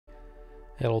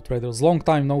Hello traders, long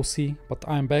time no see, but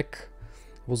I'm back.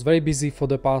 I was very busy for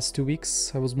the past 2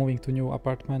 weeks. I was moving to a new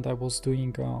apartment. I was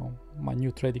doing my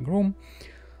new trading room.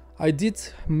 I did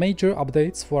major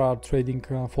updates for our trading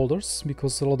folders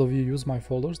because a lot of you use my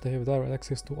folders. They have direct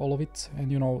access to all of it,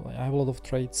 and you know I have a lot of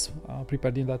trades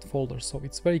prepared in that folder, so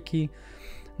it's very key.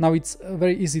 Now it's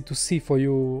very easy to see for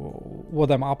you what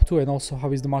I'm up to and also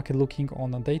how is the market looking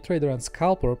on a day trader and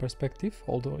scalper perspective,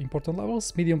 all the important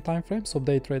levels, medium time frame, so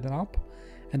day trade and up.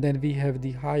 And then we have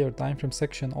the higher time frame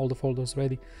section, all the folders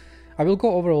ready. I will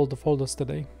go over all the folders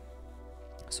today,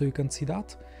 so you can see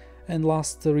that. And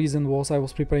last reason was I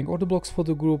was preparing order blocks for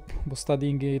the group, was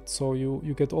studying it, so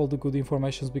you get all the good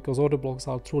informations because order blocks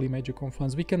are truly major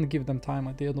confluence. We can give them time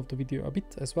at the end of the video a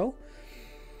bit as well.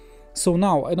 So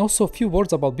now, and also a few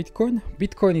words about Bitcoin.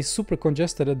 Bitcoin is super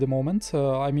congested at the moment.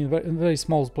 I mean, very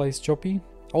small place, choppy.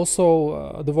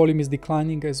 Also, the volume is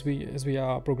declining as we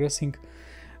are progressing.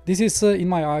 This is, in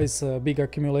my eyes, a big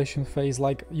accumulation phase.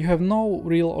 Like, you have no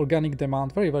real organic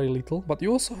demand, very little, but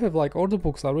you also have like order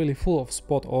books are really full of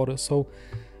spot orders. So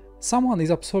someone is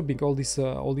absorbing all this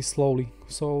slowly.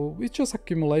 So it's just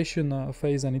accumulation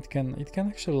phase, and it can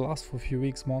actually last for a few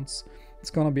weeks, months.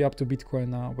 It's gonna be up to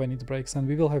Bitcoin when it breaks, and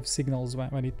we will have signals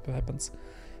when it happens.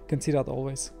 You can see that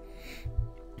always.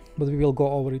 But we will go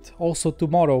over it. Also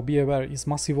tomorrow, be aware, is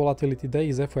massive volatility day,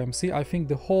 is FOMC. I think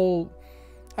the whole,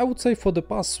 I would say for the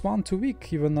past 1-2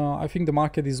 weeks, even I think the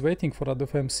market is waiting for that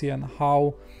FOMC and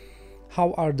how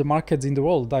are the markets in the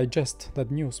world digest that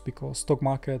news, because stock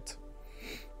market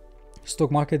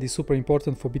is super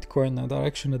important for Bitcoin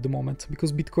direction at the moment,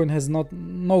 because Bitcoin has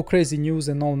no crazy news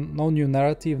and no new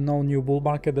narrative, no new bull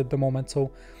market at the moment,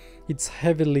 so it's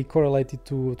heavily correlated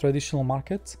to traditional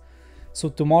markets. So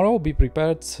tomorrow, be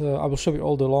prepared. I will show you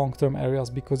all the long-term areas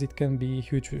because it can be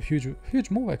huge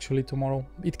move actually tomorrow.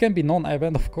 It can be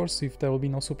non-event, of course, if there will be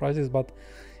no surprises, but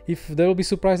if there will be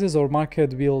surprises or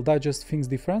market will digest things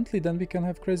differently, then we can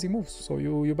have crazy moves. So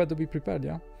you better be prepared,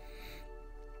 yeah.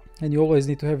 And you always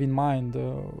need to have in mind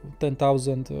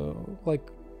 10,000, like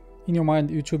in your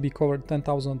mind it should be covered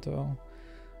 10,000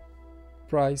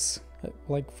 price,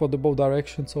 like for the both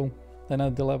directions. So then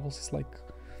at the levels it's like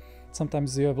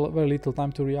sometimes you have very little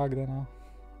time to react, and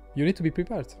you need to be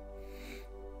prepared.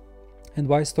 And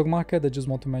why stock market? I just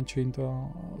want to mention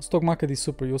stock market is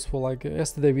super useful. Like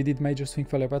yesterday we did major swing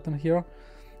failure pattern here,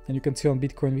 and you can see on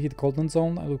Bitcoin we hit golden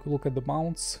zone. I look at the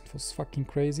bounce, it was fucking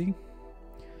crazy.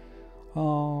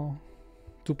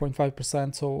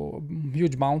 2.5%, so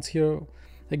huge bounce here.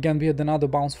 Again, we had another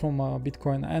bounce from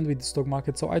Bitcoin and with the stock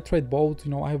market. So I trade both,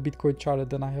 you know, I have Bitcoin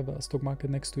charted and I have a stock market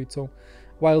next to it. So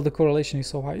while the correlation is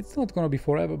so high, it's not going to be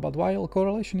forever, but while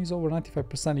correlation is over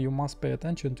 95%, you must pay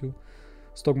attention to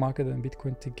stock market and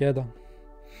Bitcoin together.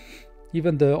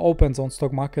 Even the opens on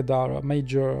stock market are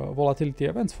major volatility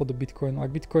events for the Bitcoin.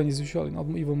 Like Bitcoin is usually not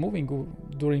even moving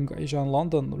during Asia and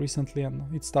London recently, and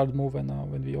it started moving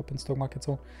when we opened stock market.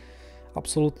 So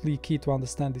absolutely key to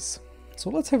understand this. So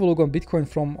let's have a look on Bitcoin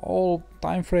from all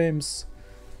time frames.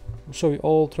 I'll show you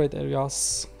all trade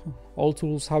areas, all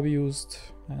tools have used,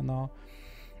 and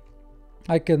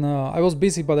I was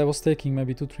busy, but I was taking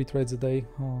maybe 2-3 trades a day.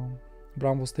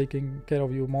 Bram was taking care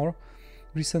of you more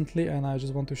recently, and I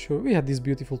just want to show we had this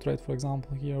beautiful trade, for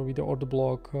example, here with the order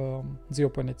block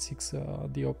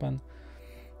 0.86 the open.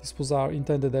 This was our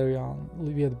intended area.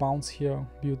 We had bounce here,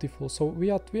 beautiful. So we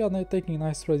are taking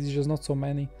nice trades, it's just not so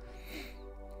many.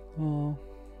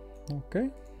 Okay,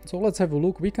 so let's have a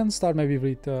look. We can start maybe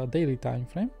with daily time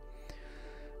frame.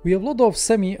 We have a lot of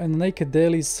semi and naked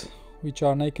dailies, which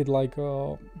are naked, like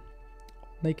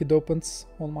naked opens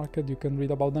on market. You can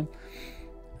read about them,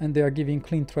 and they are giving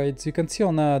clean trades. You can see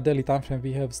on a daily time frame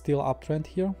we have still uptrend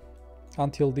here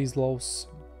until these lows.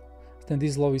 Then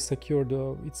this low is secured,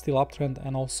 it's still uptrend,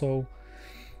 and also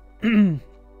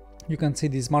you can see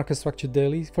this market structure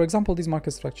daily. For example, this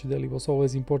market structure daily was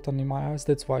always important in my eyes.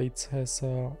 That's why it has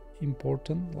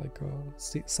important like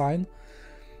sign.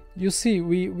 You see,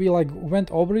 we like went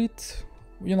over it.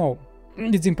 You know,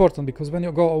 it's important because when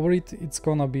you go over it, it's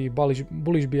gonna be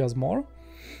bullish bias more.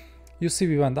 You see,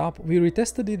 we went up, we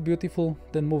retested it, beautiful,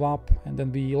 then move up, and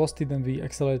then we lost it, and we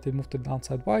accelerated, moved to the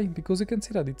downside. Why? Because you can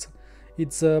see that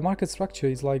it's market structure.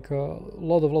 It's like a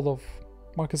lot of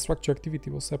market structure activity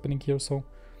was happening here. So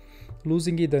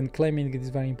losing it and claiming it is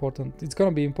very important. It's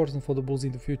gonna be important for the bulls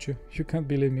in the future. You can't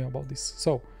believe me about this.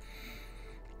 So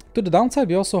to the downside,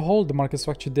 we also hold the market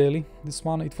structure daily. This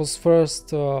one, it was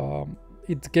first,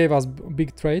 it gave us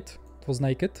big trade. It was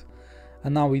naked,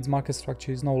 and now its market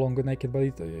structure is no longer naked.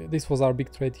 But this was our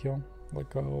big trade here.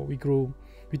 Like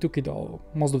we took it all,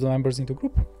 most of the members into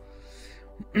group.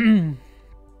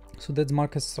 So that's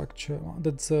market structure,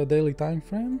 that's a daily time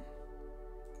frame.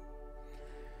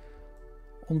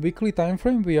 On weekly time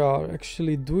frame we are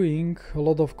actually doing a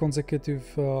lot of consecutive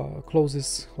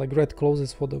closes, like red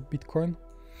closes for the Bitcoin.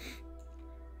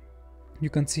 You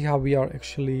can see how we are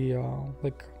actually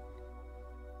like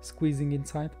squeezing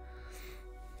inside.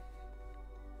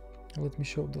 Let me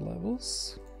show the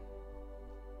levels.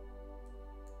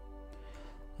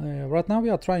 Right now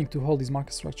we are trying to hold this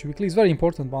market structure weekly. It's very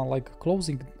important one, like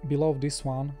closing below this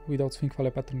one without swing value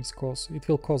pattern is cause, it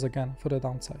will cause again for the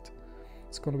downside.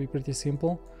 It's going to be pretty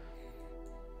simple.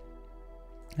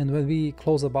 And when we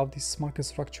close above this market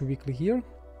structure weekly here,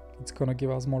 it's going to give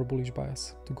us more bullish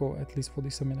bias to go at least for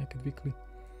this semi-naked weekly.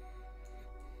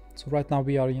 So right now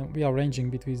we are ranging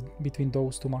between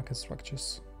those two market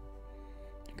structures.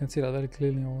 You can see that very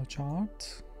clearly on the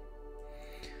chart.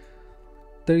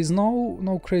 There is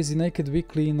no crazy naked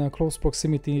weekly in close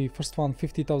proximity. First one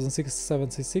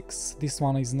 50,676. This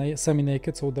one is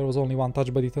semi-naked, so there was only one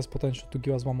touch, but it has potential to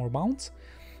give us one more bounce.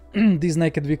 This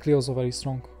naked weekly also very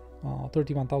strong,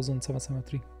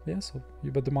 31,773. Yeah, so you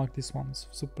better mark this one, it's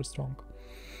super strong.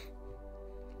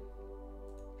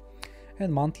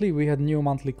 And monthly, we had new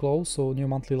monthly close, so new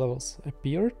monthly levels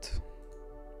appeared.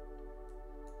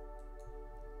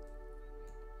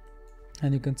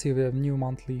 And you can see we have new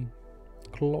monthly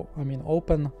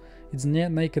open. It's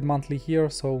naked monthly here,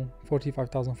 so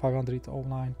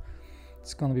 45,509.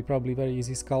 It's gonna be probably very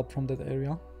easy scalp from that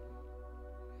area.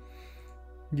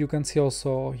 You can see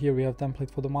also here we have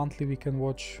template for the monthly. We can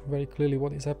watch very clearly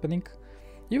what is happening.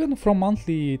 Even from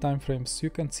monthly time frames, you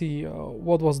can see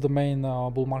what was the main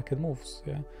bull market moves.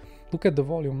 Yeah, look at the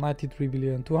volume: 93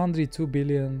 billion, 202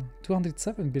 billion,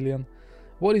 207 billion.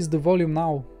 What is the volume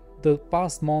now? The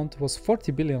past month was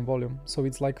 40 billion volume, so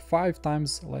it's like 5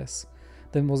 times less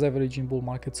than was average in bull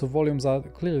market. So volumes are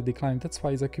clearly declining. That's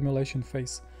why it's accumulation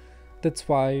phase. That's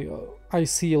why I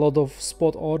see a lot of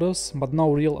spot orders, but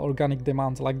no real organic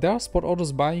demand. Like there are spot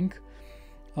orders buying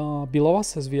below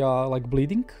us as we are like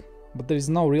bleeding, but there is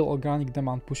no real organic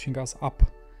demand pushing us up.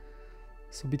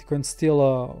 So Bitcoin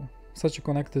still such a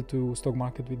connected to stock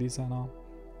market with this, and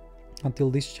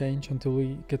until this change, until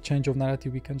we get change of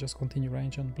narrative, we can just continue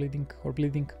range and bleeding or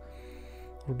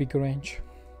bigger range.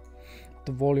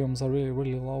 The volumes are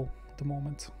really low at the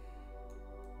moment.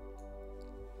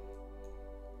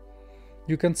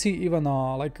 You can see even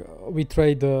like we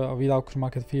trade with auction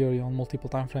market theory on multiple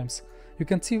time frames. You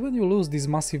can see when you lose this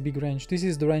massive big range. This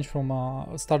is the range from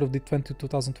start of the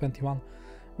 2021,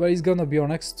 where is gonna be our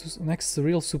next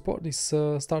real support is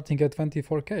starting at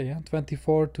 24k, yeah?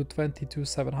 24 to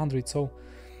 22,700. So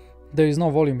there is no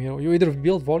volume here. You either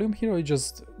build volume here or you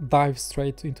just dive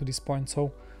straight into this point.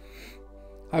 So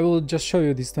I will just show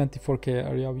you this 24k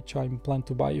area, which I plan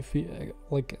to buy if we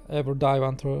like ever dive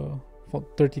under for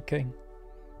 30k.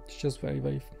 It's just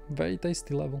very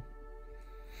tasty level.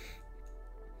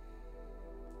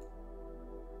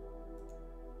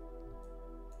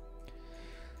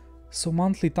 So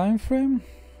monthly time frame,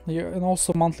 yeah, and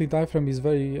also monthly time frame is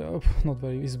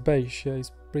is bearish. Yeah,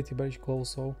 it's pretty bearish close.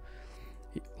 So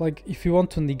like if you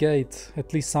want to negate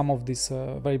at least some of this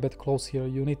very bad close here,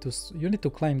 you need to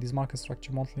claim this market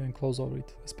structure monthly and close over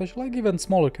it, especially like even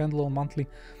smaller candle on monthly,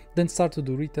 then start to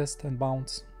do retest and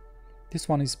bounce. This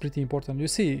one is pretty important. You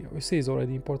see it's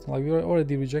already important. Like we are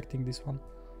already rejecting this one.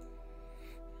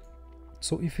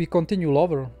 So if we continue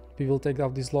lower, we will take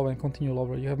out this low and continue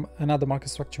lower. You have another market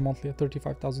structure monthly at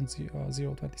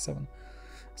 35,027.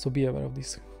 So be aware of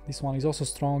this. This one is also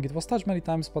strong. It was touched many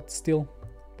times, but still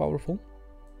powerful.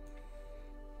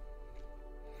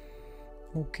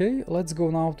 Okay, let's go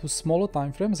now to smaller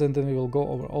time frames, and then we will go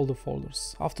over all the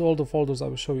folders. After all the folders, I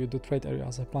will show you the trade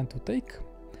areas I plan to take.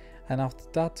 And after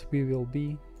that,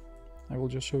 I will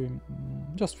just show you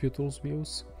just few tools we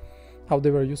use, how they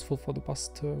were useful for the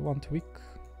past 1 week.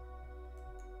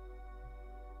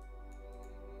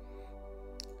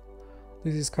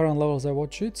 This is current levels I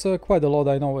watch. It's quite a lot,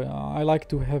 I know. I like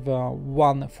to have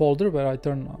one folder where I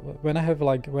turn when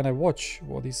I watch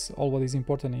what is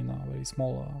important in a very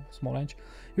small range.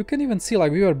 You can even see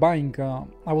like we were buying.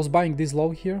 I was buying this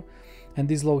low here, and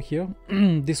this low here.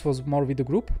 This was more with the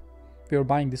group. We were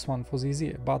buying this one for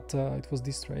easy, but it was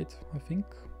this trade, I think.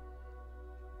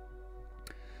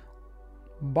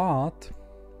 But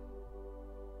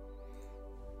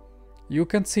you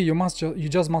can see you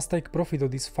just must take profit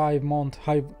of this 5-month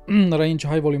high range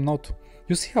high volume node.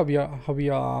 You see how we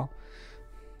are,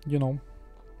 you know,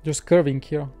 just curving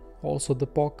here. Also the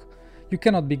POC. You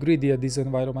cannot be greedy at this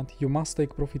environment. You must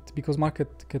take profit because market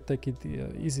can take it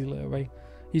easily away.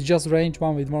 It's just range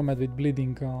one with more with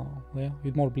bleeding, yeah,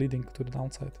 with more bleeding to the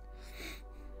downside.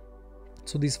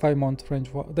 So this 5-month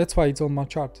range, that's why it's on my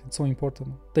chart. It's so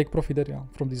important. Take profit area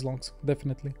from these longs,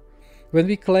 definitely. When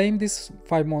we claim this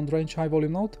 5-month range high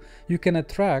volume node, you can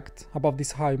attract above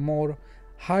this high more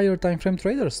higher time frame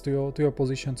traders to your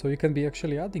position. So you can be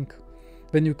actually adding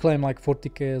when you claim like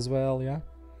 40k as well. Yeah.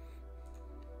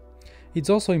 It's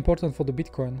also important for the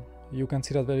Bitcoin. You can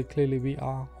see that very clearly. We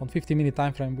are on 50-minute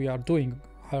time frame. We are doing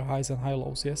higher highs and high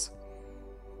lows. Yes.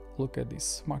 Look at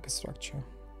this market structure.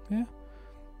 Yeah.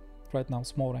 Right now,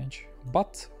 small range.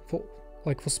 But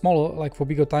for smaller, like for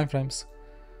bigger time frames,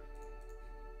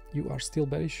 you are still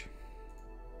bearish.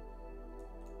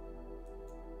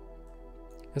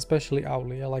 Especially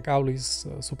hourly. Yeah, like hourly is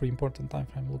a super important time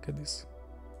frame. Look at this.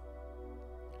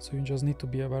 So you just need to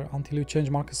be aware. Until you change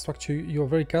market structure, you are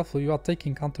very careful. You are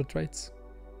taking counter trades.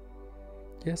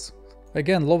 Yes.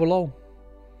 Again, lower low.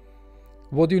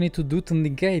 What do you need to do to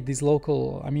negate this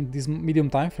local, this medium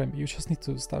time frame? You just need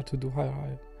to start to do higher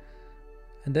high.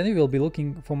 And then you will be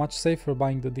looking for much safer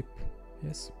buying the dip.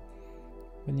 Yes.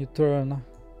 When you turn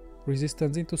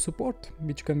resistance into support,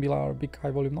 which can be our big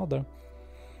high volume node there.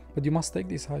 But you must take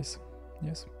these highs.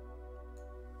 Yes.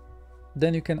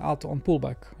 Then you can add on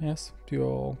pullback, yes, to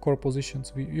your core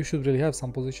positions. You should really have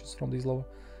some positions from these lower.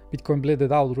 Bitcoin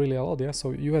bleeded out really a lot, yeah,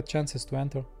 so you had chances to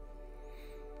enter.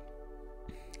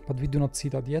 But we do not see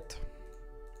that yet.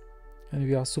 And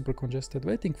we are super congested,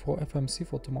 waiting for FOMC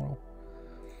for tomorrow.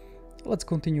 Let's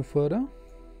continue further.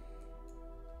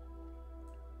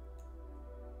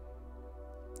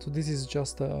 So this is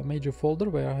just a major folder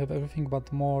where I have everything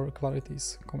but more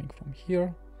clarities coming from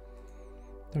here.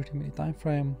 30-minute time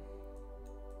frame.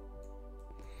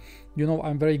 You know,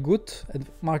 I'm very good at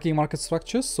marking market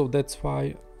structures, so that's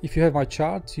why if you have my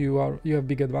chart, you have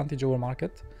big advantage over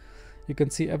market. You can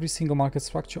see every single market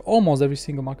structure, almost every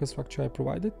single market structure I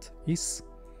provided is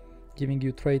giving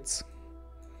you trades.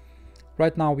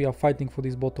 Right now we are fighting for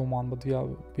this bottom one, but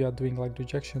we are doing like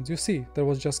rejections. You see, there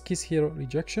was just kiss here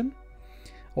rejection.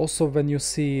 Also, when you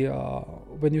see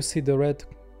the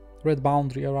red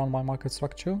boundary around my market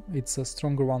structure, it's a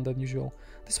stronger one than usual.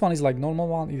 This one is like normal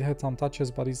one. It had some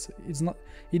touches, but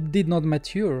it did not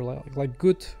mature like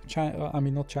good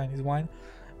not Chinese wine,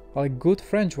 like good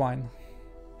French wine.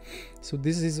 So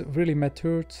this is really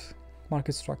matured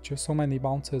market structure. So many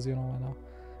bounces, you know, and a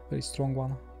very strong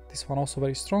one. This one also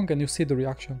very strong, and you see the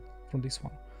reaction from this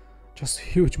one. Just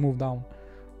huge move down,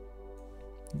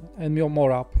 and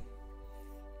more up.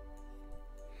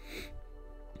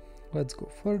 Let's go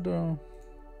further.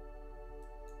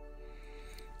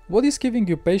 What is giving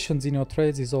you patience in your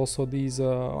trades is also these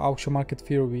auction market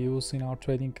fear we use in our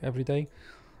trading every day.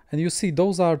 And you see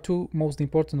those are two most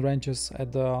important ranges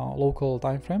at the local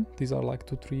time frame. These are like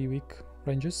 2-3 week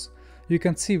ranges. You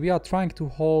can see we are trying to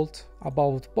hold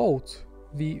above both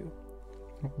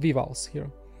VWALs here.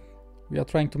 We are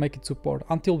trying to make it support.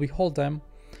 Until we hold them,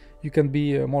 you can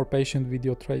be more patient with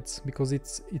your trades, because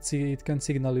it can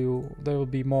signal you there will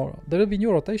be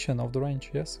new rotation of the range.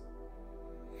 Yes,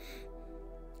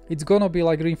 it's gonna be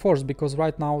like reinforced, because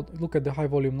right now look at the high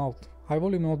volume node. High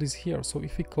volume node is here, so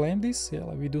if we claim this, yeah,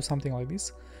 like we do something like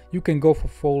this, you can go for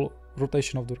full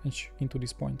rotation of the range into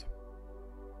this point.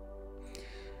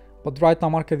 But right now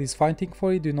market is fighting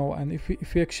for it, you know, and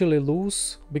if we actually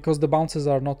lose, because the bounces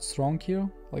are not strong here,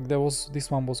 like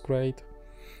this one was great.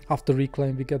 After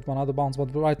reclaim we get one other bounce,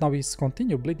 but right now we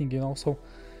continue bleeding, you know. So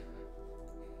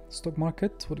stock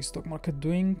market, what is stock market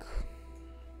doing?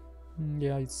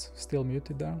 Yeah, it's still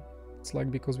muted there. It's like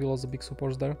because we lost the big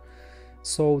supports there.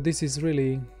 So this is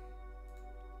really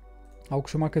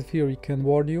auction market theory can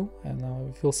warn you, and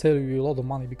it will save you a lot of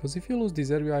money, because if you lose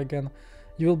this area again,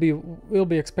 you will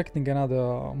be expecting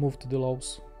another move to the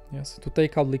lows. Yes, to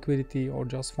take out liquidity or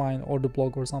just find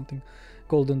Orderblock or something,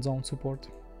 golden zone support.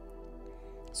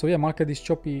 So yeah, market is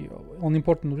choppy on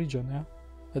important region, yeah,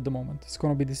 at the moment. It's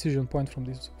gonna be decision point from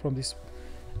this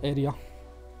area.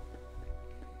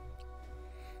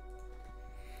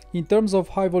 In terms of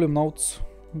high volume nodes,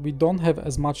 we don't have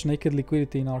as much naked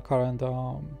liquidity in our current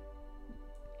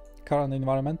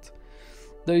environment.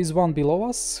 There is one below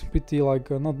us, pretty like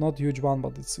not huge one,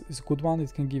 but it's a good one.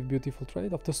 It can give beautiful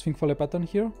trade after swing follow pattern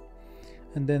here,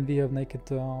 and then we have naked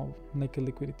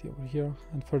liquidity over here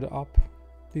and further up.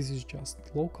 This is just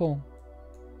local.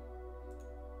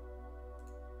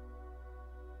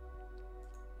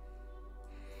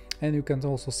 And you can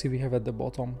also see we have at the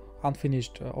bottom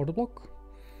unfinished order block.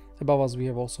 Above us we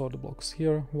have also order blocks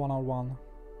here, 1 hour one,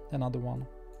 another one.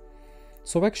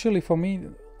 So actually for me,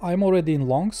 I'm already in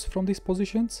longs from these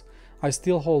positions. I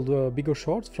still hold bigger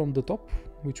shorts from the top,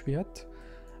 which we had,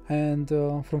 and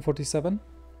from 47,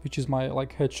 which is my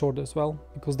like head short as well,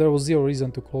 because there was zero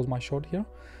reason to close my short here.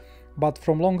 But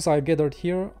from longs I gathered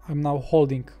here, I'm now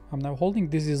holding.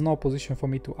 This is no position for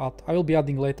me to add. I will be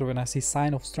adding later when I see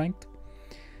sign of strength,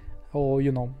 or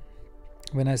you know,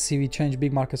 when I see we change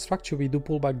big market structure, we do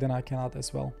pullback, then I can add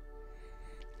as well.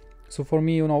 So for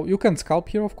me, you know, you can scalp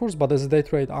here of course, but as a day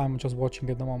trade I'm just watching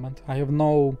at the moment. I have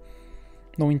no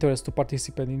interest to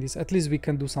participate in this. At least we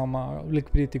can do some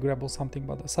liquidity grab or something,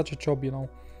 but such a chop, you know,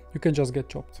 you can just get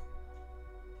chopped.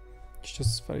 It's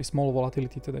just very small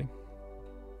volatility today.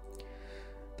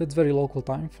 That's very local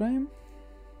time frame.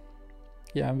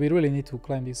 Yeah, and we really need to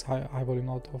claim this high volume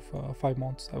node of 5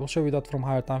 months. I will show you that from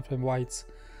higher time frame why it's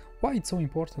so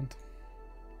important.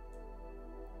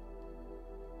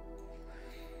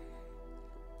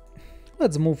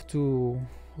 Let's move to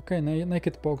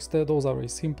naked box. Those are very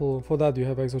simple. For that you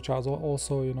have Exocharts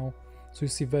also, you know, so you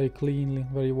see very cleanly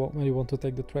where you want to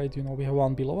take the trade. You know, we have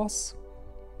one below us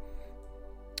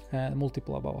and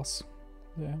multiple above us.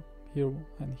 Yeah, here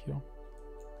and here.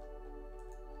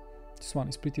 This one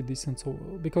is pretty decent, so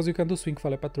because you can do swing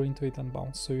failure pattern into it and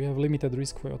bounce, so you have limited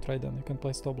risk for your trade and you can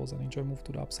play stop loss and enjoy move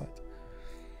to the upside.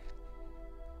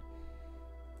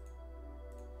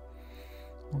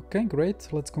 Okay, great,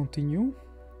 let's continue.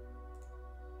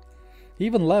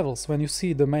 Even levels, when you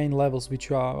see the main levels which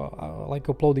you are like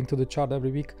uploading to the chart every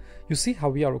week, you see how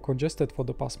we are congested for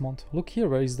the past month. Look here,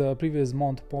 where is the previous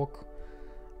month POC,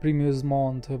 previous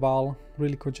month val,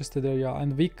 really congested area,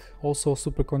 and week also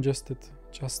super congested,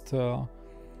 just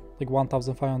like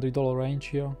 $1,500 range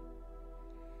here.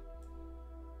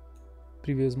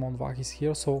 Previous month VAC is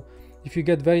here, so if you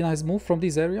get very nice move from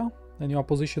this area and you are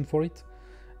positioned for it,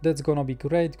 that's gonna be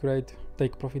great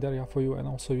take profit area for you. And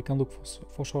also you can look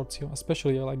for shorts here,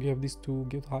 especially like you have these two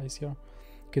good highs here.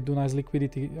 You can do nice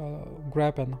liquidity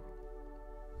grab and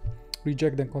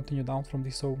reject and continue down from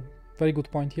this, so very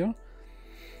good point here.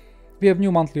 We have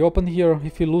new monthly open here.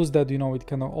 If you lose that, you know, it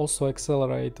can also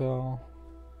accelerate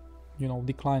you know,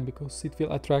 decline, because it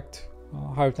will attract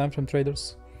higher time frame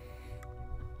traders.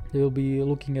 They will be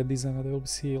looking at this and they will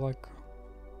see like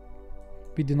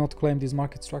we did not claim this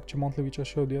market structure monthly, which I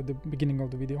showed you at the beginning of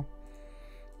the video.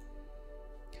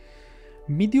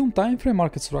 Medium time frame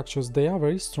market structures, they are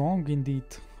very strong indeed.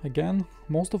 Again,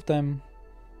 most of them,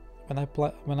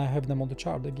 when I have them on the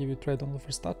chart, they give you trade on the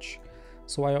first touch.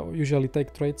 So I usually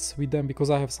take trades with them because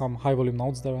I have some high volume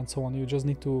nodes there and so on. You just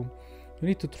need to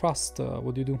trust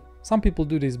what you do. Some people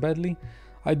do this badly.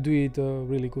 I do it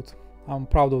really good. I'm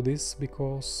proud of this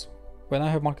because when I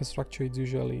have market structure, it's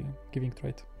usually giving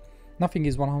trade. Nothing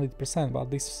is 100%, but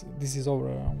this is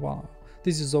over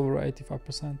this is over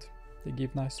 85%. They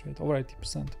give nice trade, over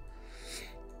 80%.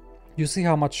 You see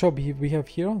how much chop we have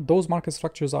here. Those market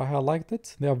structures are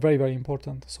highlighted. They are very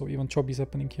important. So even chop is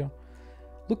happening here.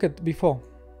 Look at before,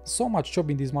 so much chop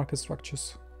in these market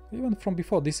structures. Even from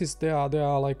before, they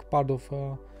are like part of.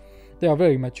 They are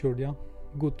very matured, yeah,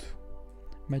 good,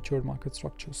 matured market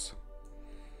structures.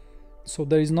 So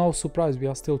there is no surprise we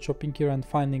are still chopping here and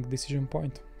finding decision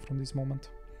point from this moment.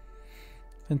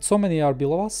 And so many are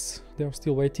below us. They are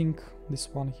still waiting. This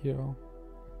one here,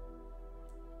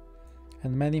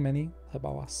 and many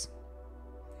above us.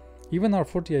 Even our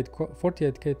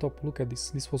 48k top, look at this.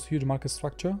 This was huge market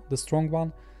structure, the strong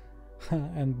one,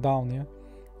 and down, yeah.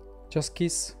 Just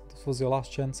kiss. This was your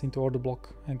last chance into order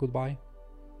block and goodbye.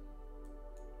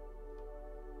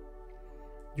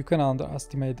 You can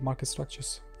underestimate market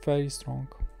structures. Very strong.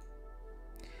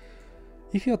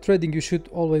 If you are trading, you should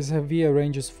always have VA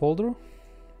ranges folder,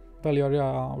 value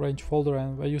area range folder,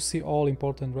 and where you see all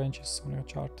important ranges on your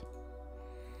chart.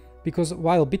 Because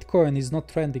while Bitcoin is not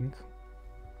trending,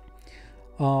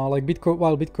 while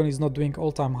Bitcoin is not doing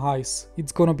all-time highs,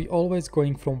 it's gonna be always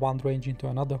going from one range into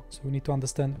another. So you need to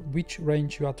understand which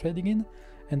range you are trading in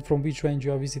and from which range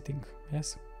you are visiting.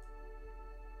 Yes.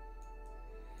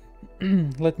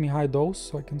 Let me hide those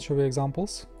so I can show you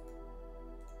examples.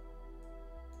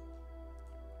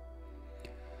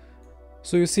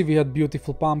 So you see we had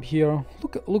beautiful pump here.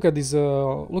 Look at these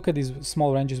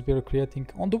small ranges we are creating.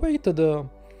 On the way to the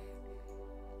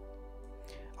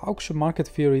auction market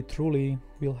theory truly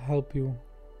will help you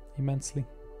immensely.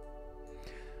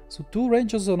 So two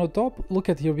ranges on the top. Look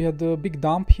at here, we had the big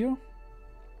dump here,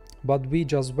 but we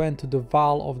just went to the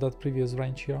val of that previous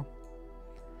range here.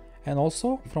 And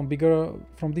also from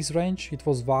this range it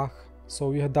was VAH. So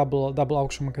we had double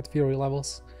auction market theory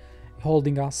levels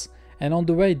holding us. And on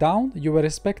the way down you were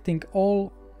respecting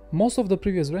most of the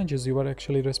previous ranges you were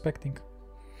actually respecting.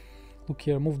 Look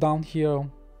here, move down here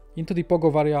into the POC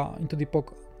of area, into the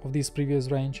POC of this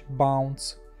previous range,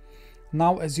 bounce.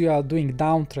 Now as you are doing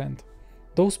downtrend,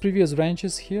 those previous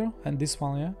ranges here and this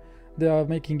one, yeah, they are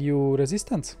making you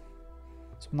resistance.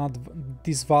 So now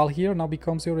this val here now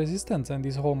becomes your resistance, and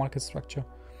this whole market structure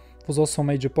was also a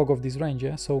major pog of this range.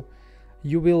 Yeah, so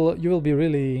you will be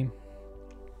really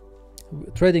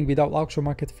trading without actual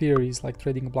market theory is like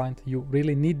trading blind. You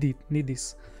really need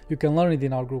this. You can learn it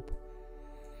in our group.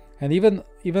 And even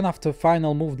after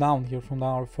final move down here from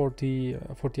our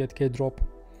 48k drop,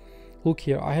 look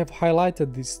here, I have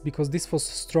highlighted this because this was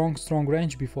strong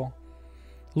range before.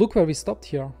 Look where we stopped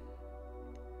here,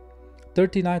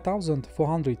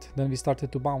 39,400. Then we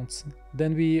started to bounce.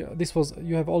 Then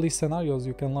you have all these scenarios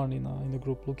you can learn in the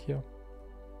group. Look here.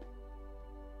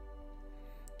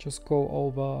 Just go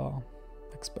over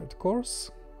expert course.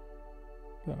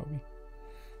 Where are we? A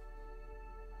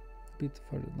bit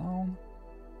further down.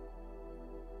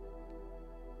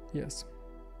 Yes.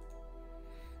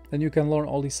 Then you can learn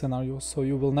all these scenarios, so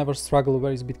you will never struggle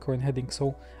where is Bitcoin heading.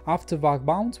 So after VAC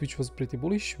bounce, which was pretty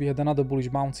bullish, we had another bullish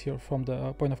bounce here from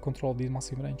the point of control of this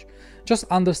massive range. Just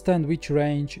understand which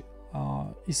range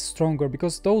is stronger,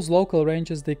 because those local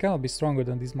ranges, they cannot be stronger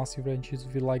than these massive ranges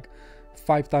with like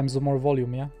 5 times more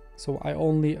volume. Yeah, so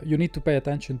you need to pay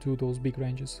attention to those big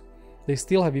ranges. They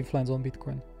still have influence on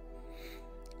Bitcoin.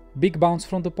 Big bounce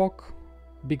from the POC,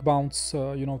 big bounce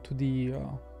you know, to the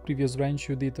previous range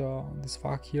you did this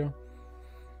VAC here.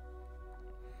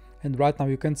 And right now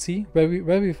you can see where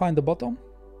we find the bottom,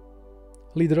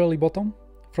 literally bottom,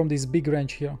 from this big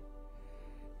range here,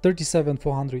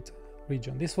 37,400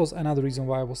 region. This was another reason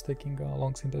why I was taking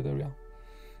longs in that area.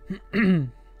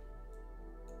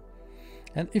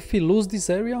 And if we lose this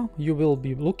area, you will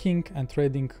be looking and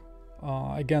trading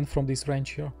again from this range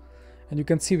here. And you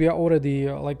can see we are already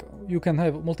like, you can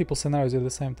have multiple scenarios at the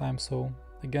same time. So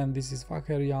again, this is VAC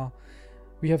area.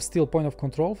 We have still point of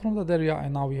control from that area,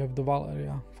 and now we have the val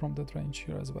area from that range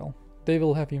here as well. They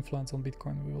will have influence on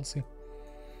Bitcoin, we will see.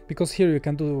 Because here you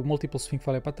can do multiple swing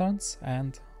failure patterns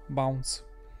and bounce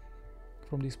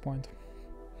from this point.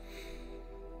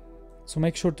 So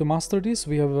make sure to master this.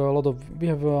 We have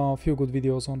a few good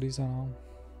videos on this.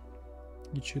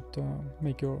 It should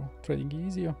make your trading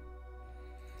easier.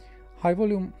 High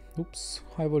volume nodes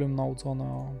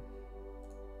on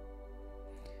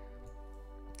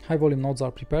high volume nodes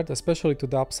are prepared, especially to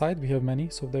the upside. We have many,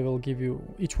 so they will give you,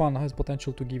 each one has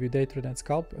potential to give you day trade and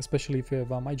scalp, especially if you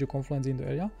have a major confluence in the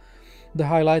area. The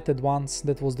highlighted ones,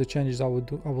 that was the changes I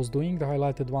was doing. The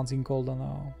highlighted ones in golden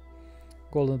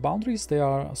boundaries, they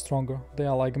are stronger. They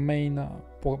are like main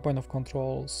point of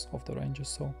controls of the ranges,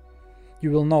 so you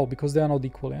will know, because they are not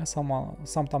equal. Yeah?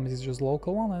 Sometimes it's just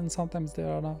local one, and sometimes they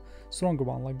are a stronger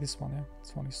one, like this one. Yeah,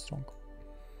 this one is strong.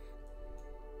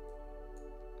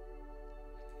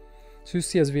 So you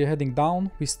see, as we are heading down,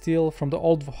 we still, from the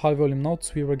old high volume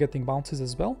nodes, we were getting bounces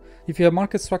as well. If you have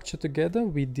market structure together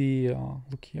with the,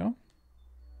 look here.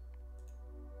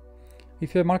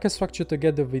 If you have market structure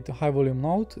together with the high volume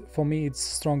node, for me it's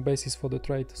strong basis for the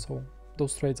trade. So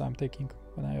those trades I'm taking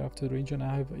when I have to the region,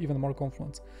 I have even more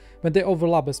confluence. When they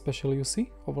overlap especially, you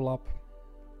see, overlap.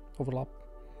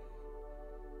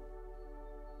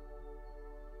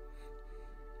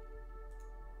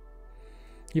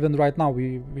 Even right now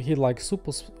we hit like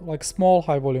small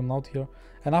high volume node here,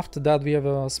 and after that we have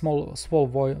a small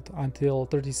void until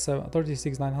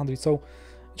 36,900. So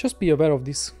just be aware of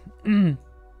this. We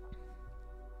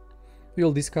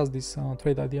will discuss this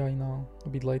trade idea in a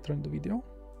bit later in the video.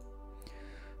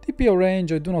 TPO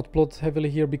range I do not plot heavily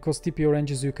here, because TPO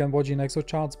ranges you can watch in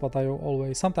Exocharts, but I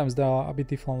always, sometimes they are a bit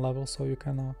different levels, so you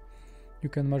can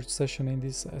merge session in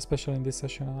this, especially in this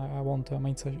session. I want a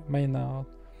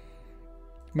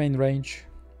main range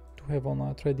to have on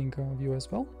a trading view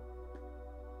as well.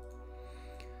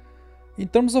 In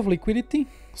terms of liquidity,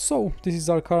 so this is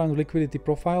our current liquidity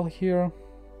profile here.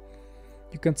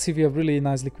 You can see we have really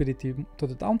nice liquidity to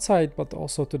the downside, but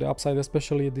also to the upside,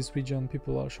 especially in this region.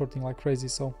 People are shorting like crazy,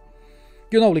 so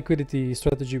you know liquidity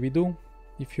strategy we do.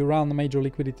 If you run major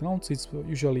liquidity nodes, it's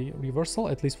usually reversal,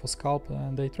 at least for scalp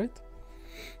and day trade.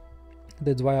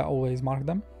 That's why I always mark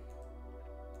them,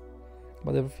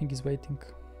 but everything is waiting.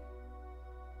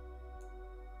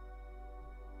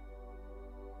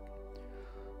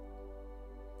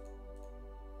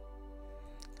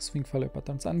 Swing failure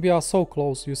patterns, and we are so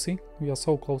close. You see, we are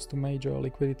so close to major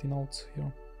liquidity nodes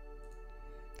here.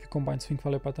 If you combine swing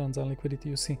failure patterns and liquidity,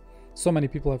 you see so many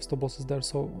people have stop losses there.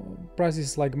 So price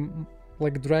is like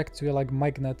dragged to like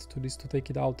magnet to this to take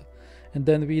it out, and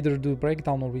then we either do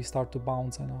breakdown or we start to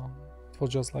bounce, and it was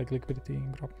just like liquidity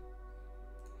grab.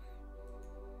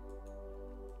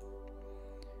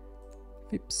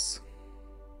 Flips.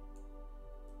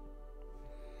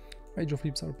 Major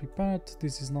flips are prepared.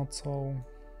 This is not so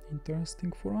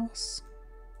interesting for us.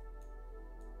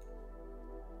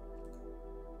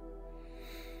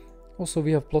 Also,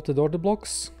 we have plotted order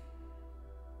blocks.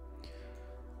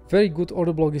 Very good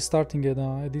order block is starting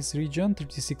at this region,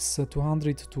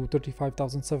 36,200 to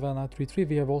 35,733.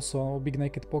 We have also a big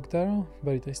naked block there,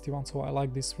 very tasty one. So I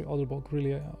like this order block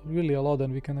really a lot,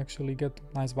 and we can actually get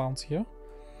nice bounce here.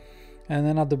 And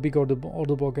another big order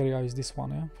block area is this one,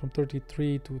 yeah, from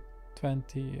 33 to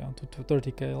 20 to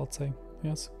 30k, let's say.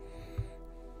 Yes,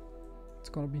 it's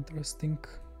gonna be interesting.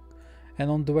 And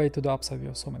on the way to the upside, we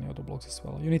have so many order blocks as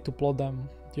well. You need to plot them.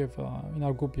 You have in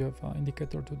our group, you have an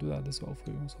indicator to do that as well for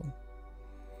you. So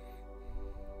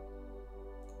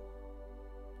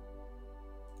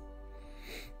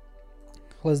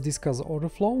let's discuss order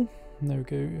flow.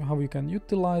 Okay, how you can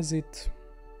utilize it.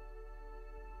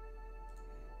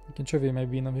 You can check it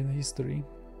maybe in the history.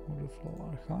 Order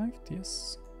flow archived,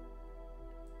 yes.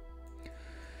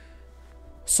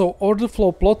 So order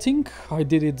flow plotting, I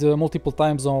did it multiple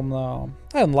times on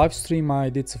live stream. I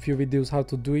did a few videos how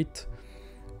to do it.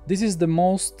 This is the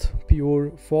most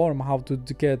pure form how to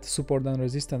get support and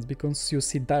resistance, because you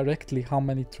see directly how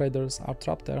many traders are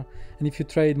trapped there, and if you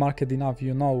trade market enough,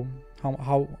 you know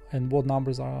how and what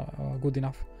numbers are good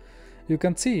enough. You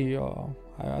can see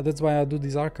that's why I do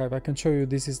this archive. I can show you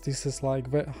this is like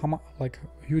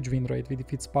huge win rate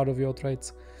if it's part of your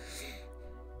trades.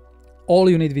 All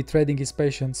you need with trading is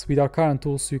patience. With our current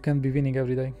tools, you can be winning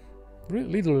every day.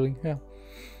 Literally, yeah.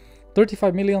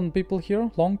 35 million people here,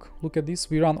 long. Look at this.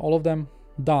 We run all of them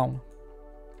down.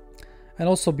 And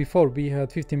also before, we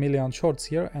had 50 million shorts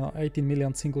here and 18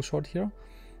 million single short here.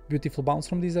 Beautiful bounce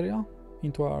from this area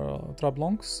into our trap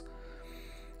longs.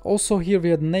 Also here we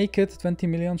had naked 20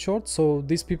 million shorts. So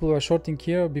these people were shorting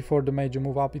here before the major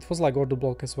move up. It was like order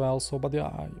block as well. So, but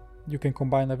yeah, you can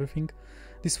combine everything.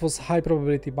 This was high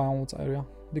probability bounce area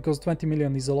because 20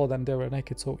 million is a lot and they were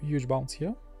naked, so huge bounce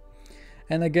here.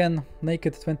 And again,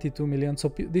 naked 22 million.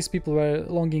 So these people were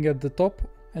longing at the top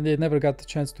and they never got the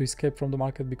chance to escape from the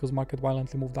market because market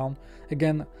violently moved down.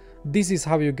 Again, this is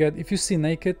how you get, if you see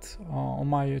naked on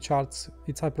my charts,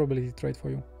 it's high probability trade for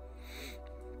you.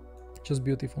 Just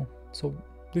beautiful. So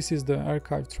this is the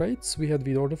archive trades we had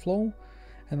with order flow,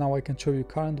 and now I can show you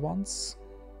current ones.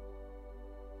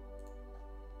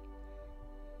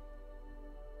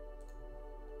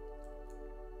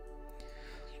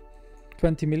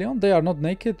 $20 million. They are not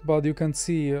naked, but you can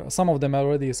see some of them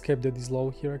already escaped at this low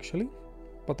here actually,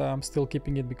 but I'm still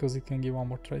keeping it because it can give one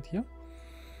more trade here.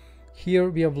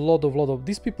 Here we have a lot of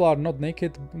these people are not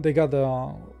naked. They got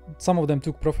some of them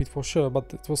took profit for sure,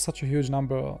 but it was such a huge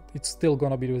number, it's still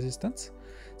gonna be resistance.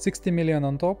 60 million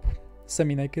on top,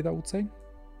 semi-naked I would say.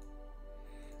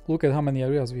 Look at how many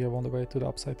areas we have on the way to the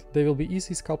upside. They will be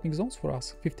easy scalping zones for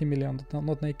us. 50 million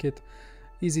not naked,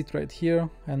 easy trade here,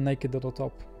 and naked at the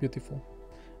top. Beautiful.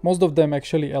 Most of them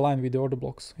actually align with the order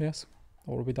blocks, yes,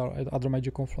 or with our other major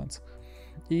confluence.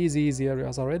 Easy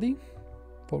areas are ready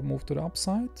for move to the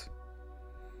upside.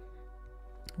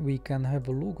 We can have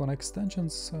a look on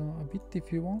extensions a bit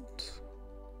if you want.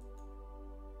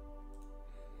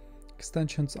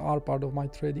 Extensions are part of my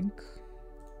trading,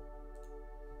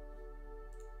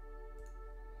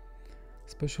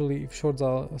 especially if shorts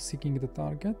are seeking the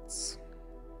targets.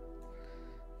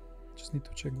 Just need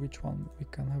to check which one we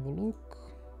can have a look.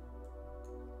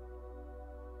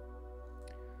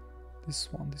 This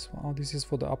one. Oh, this is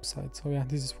for the upside. So yeah,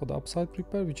 this is for the upside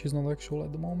prepare, which is not actual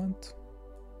at the moment.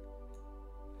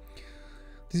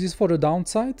 This is for the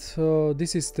downside.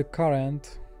 This is the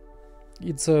current.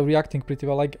 It's reacting pretty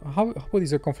well. Like what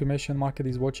is a confirmation market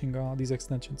is watching these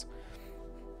extensions?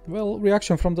 Well,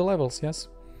 reaction from the levels, yes.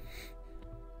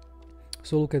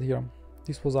 So look at here.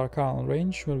 This was our current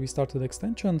range where we started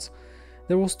extensions.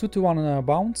 There was 2-to-1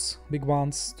 bounce, big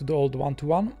bounce to the old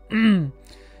 1-to-1.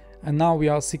 And now we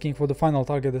are seeking for the final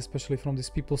target, especially from these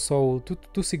people. So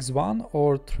 261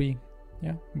 or 3,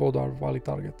 yeah, both are valid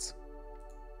targets.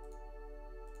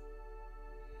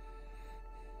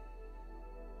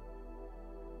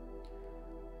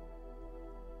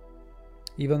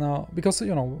 Even because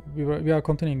you know we are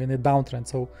continuing in a downtrend,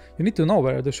 so you need to know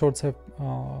where the shorts have.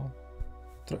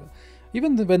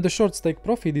 Even when the shorts take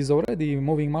profit, is already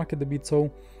moving market a bit,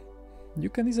 so you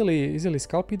can easily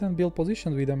scalp it and build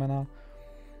positions with them, and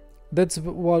that's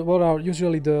what are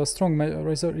usually the strong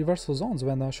reversal zones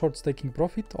when shorts taking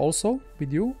profit also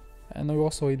with you, and you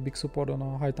also hit big support on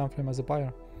a high time frame as a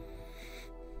buyer.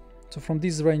 So from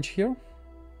this range here,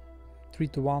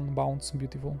 3-to-1 bounce,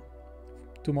 beautiful.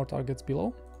 2 more targets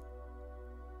below.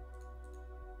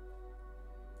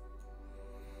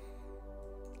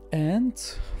 And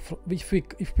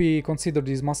if we consider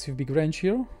this massive big range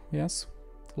here, yes,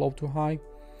 low to high,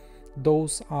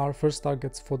 those are first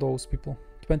targets for those people.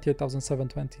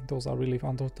 28,720. Those are really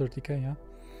under 30k, yeah.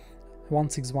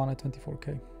 161 at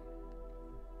 24k.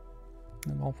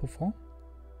 And 144.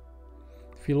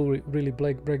 If you really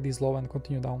break this low and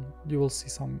continue down, you will see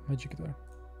some magic there.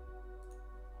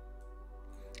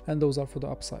 And those are for the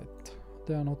upside.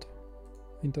 They are not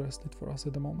interested for us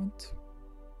at the moment.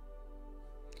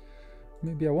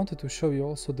 Maybe I wanted to show you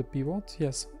also the pivot.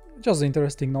 Yes, just an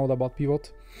interesting note about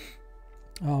pivot.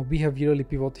 We have yearly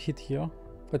pivot hit here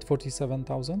at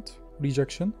 47,000,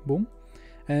 rejection, boom,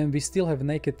 and we still have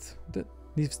naked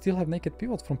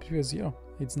pivot from previous year.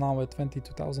 It's now at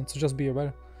 22,000, so just be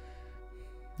aware.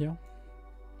 Yeah.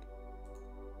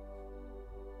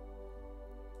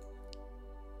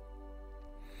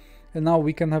 And now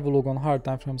we can have a look on higher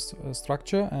time frame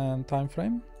structure and time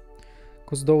frame,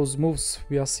 because those moves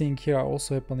we are seeing here are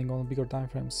also happening on bigger time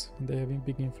frames, and they have a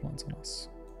big influence on us.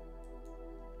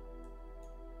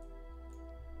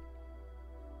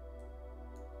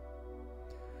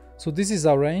 So this is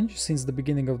our range. Since the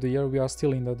beginning of the year we are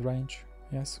still in that range,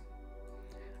 yes.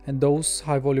 And those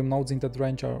high volume nodes in that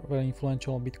range are very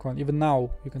influential on Bitcoin. Even now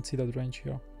you can see that range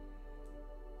here.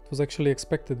 It was actually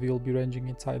expected we will be ranging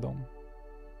inside on.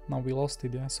 Now we lost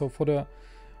it, yeah. So for the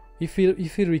if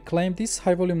we reclaim this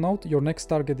high volume node, your next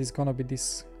target is gonna be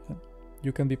this.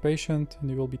 You can be patient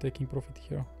and you will be taking profit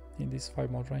here in this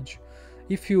 5-month range.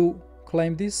 If you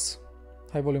claim this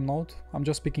high volume node, I'm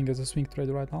just speaking as a swing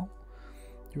trader right now,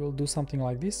 you will do something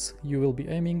like this. You will be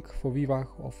aiming for VWAP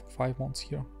of 5 months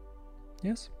here.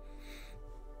 Yes,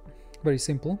 very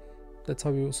simple. That's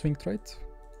how you swing trade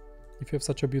if you have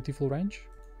such a beautiful range.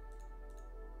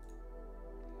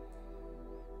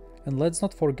 And let's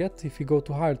not forget, if we go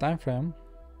to higher time frame,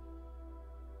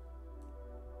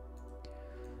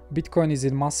 Bitcoin is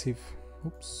in massive,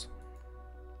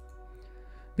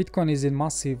 Bitcoin is in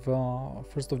massive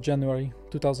 1st of January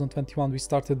 2021. We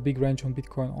started big range on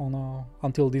Bitcoin on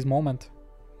until this moment.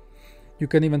 You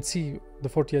can even see the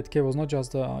 48k was not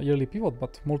just a yearly pivot,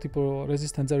 but multiple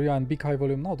resistance area and big high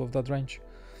volume node of that range.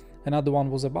 Another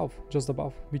one was above, just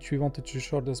above, which we wanted to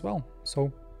short as well.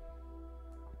 So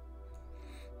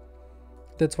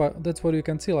that's what you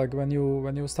can see. Like when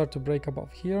you start to break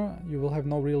above here, you will have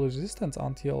no real resistance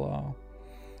until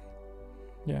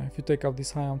yeah, if you take out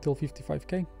this high until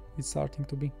 55k, it's starting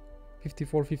to be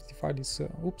 54, 55 is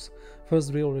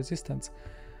first real resistance.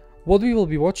 What we will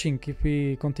be watching if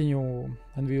we continue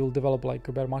and we will develop like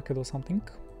a bear market or something,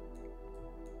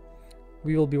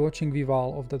 we will be watching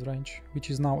VWAP of that range, which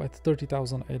is now at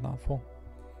 30,894.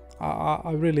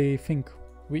 I really think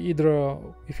we either,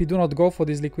 if we do not go for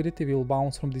this liquidity, we will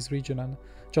bounce from this region and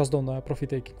just on profit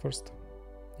taking first.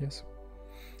 Yes.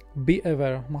 Be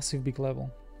aware, massive big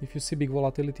level. If you see big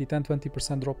volatility,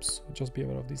 10-20% drops, just be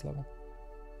aware of this level.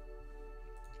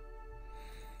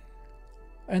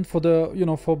 And for the, you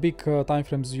know, for big time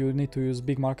frames, you need to use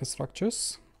big market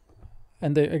structures.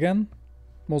 And they, again,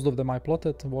 most of them I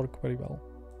plotted work very well.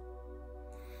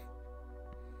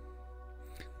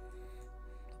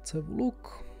 Let's have a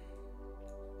look.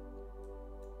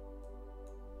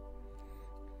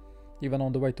 Even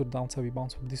on the way to the downside, we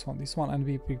bounce from this one,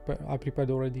 and I prepared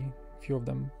already a few of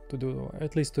them to do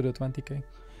at least to the 20k.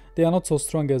 They are not so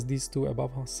strong as these two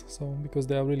above us, so because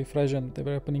they are really fresh and they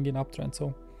were happening in uptrend,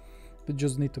 so we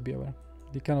just need to be aware.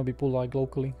 They cannot be pulled like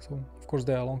locally, so of course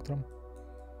they are long term.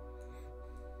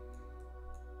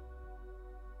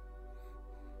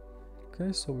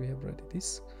 Okay, so we have ready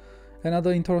this.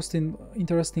 Another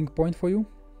interesting point for you.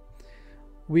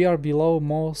 We are below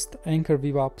most anchor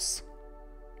VWAPs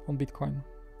on Bitcoin.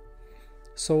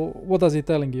 So what is it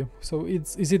telling you? So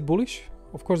is it bullish?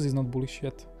 Of course it's not bullish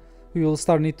yet. We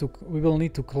will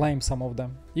need to claim some of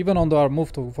them. Even on our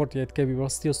move to 48k, we were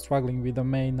still struggling with the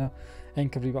main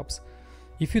anchor VWAPs.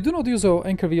 If you do not use your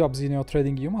anchor VWAPs in your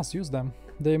trading, you must use them.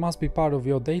 They must be part of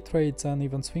your day trades and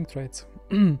even swing trades.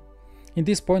 In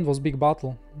this point was big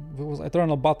battle. It was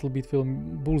eternal battle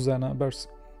between bulls and bears.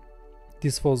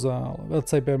 This was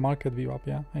let's say bear market VWAP,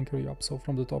 yeah, anchor VWAP. So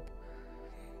from the top,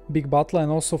 big battle,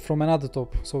 and also from another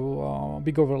top. So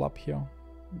big overlap here.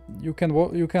 You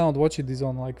cannot watch it this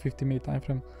on like 50-minute time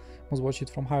frame. Must watch it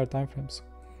from higher time frames.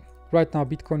 Right now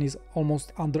Bitcoin is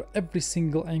almost under every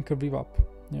single anchor VWAP.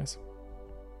 Yes,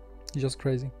 it's just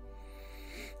crazy.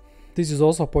 This is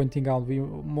also pointing out we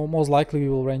most likely we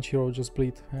will range here or just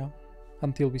bleed, yeah,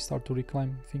 until we start to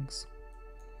reclaim things.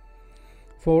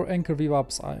 For anchor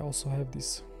VWAPs I also have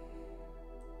this,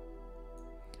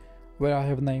 where I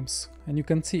have names, and you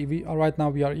can see right now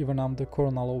we are even on the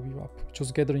corona low VWAP,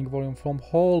 just gathering volume from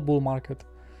whole bull market.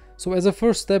 So as a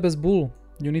first step as bull,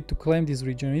 you need to claim this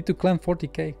region, you need to claim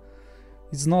 40k.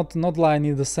 It's not line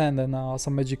in the sand and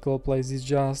some magical place. It's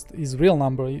just his real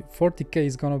number. 40k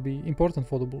is gonna be important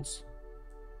for the bulls.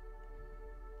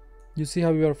 You see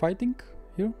how we are fighting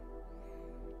here?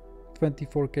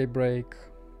 24k break,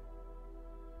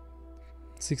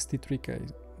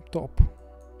 63k top,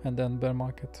 and then bear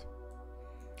market.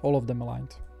 All of them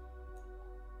aligned,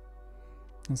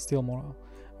 and still more.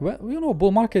 Well, you know,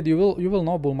 bull market. You will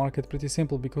know bull market pretty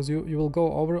simple, because you will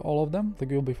go over all of them.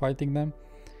 Like, you'll be fighting them,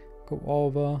 go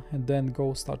over, and then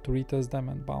go start to retest them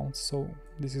and bounce. So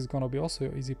this is gonna be also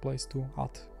an easy place to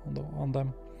add on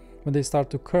them when they start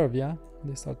to curve. Yeah,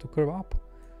 they start to curve up,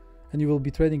 and you will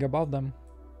be trading above them.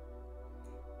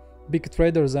 Big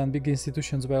traders and big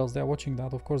institutions, whales, they are watching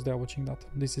that. Of course they are watching that.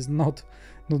 This is not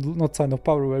sign of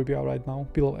power where we are right now,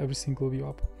 below every single view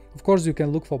up. Of course you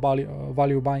can look for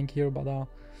value buying here, but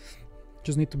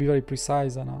just need to be very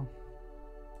precise, and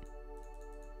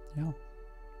yeah,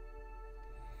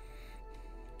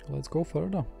 let's go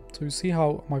further. So you see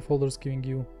how my folder is giving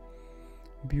you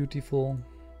beautiful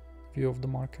view of the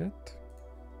market.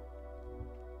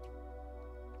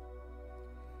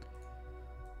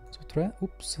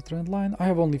 Trend line. I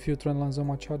have only few trend lines on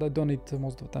my chart. I don't need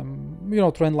most of them. You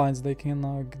know, trend lines, they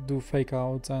can do fake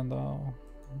outs and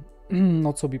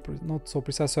not so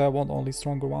precise. So I want only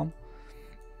stronger one.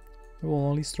 I want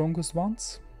only strongest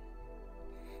ones.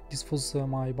 This was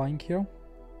my buying here.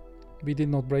 We did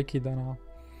not break it, and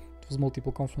it was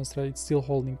multiple conference trades. Still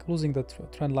holding. Losing that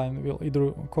trend line will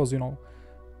either cause, you know,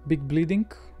 big bleeding,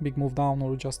 big move down,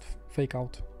 or just fake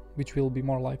out, which will be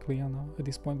more likely, and at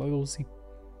this point, but we will see.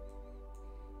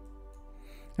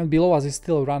 And below us is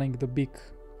still running the big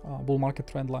bull market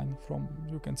trend line from,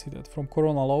 you can see that, from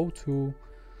Corona low to,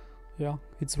 yeah,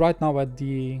 it's right now at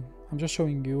the, I'm just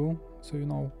showing you so you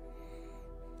know,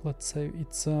 let's say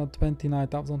it's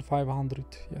 29,500,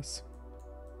 yes.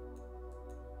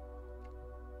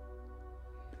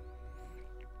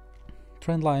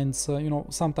 Trend lines, you know,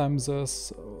 sometimes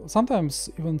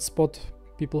even spot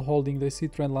people holding, they see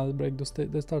trend lines break,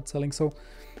 they start selling. So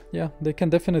yeah, they can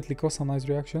definitely cause some nice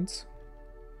reactions.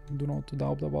 Do not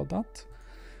doubt about that.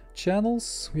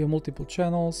 Channels, we have multiple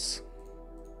channels,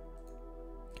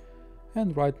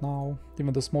 and right now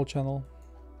even the small channel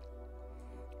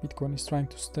Bitcoin is trying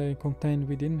to stay contained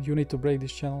within. You need to break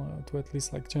this channel to at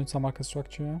least like change some market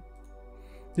structure. Yeah?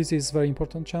 This is very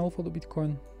important channel for the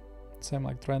Bitcoin, same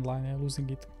like trend line. Yeah, losing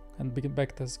it and big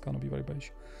backtest is gonna be very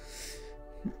bearish.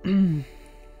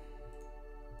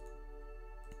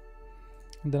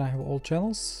 And then I have all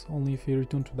channels, only if you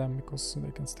return to them, because they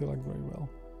can still act very well.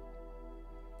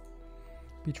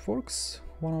 Pitchforks,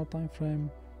 1 hour time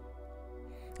frame.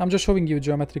 I'm just showing you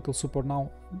geometrical support now.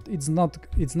 It's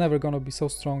never gonna be so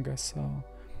strong as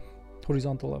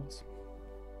horizontal levels.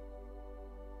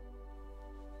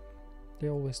 They're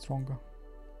always stronger.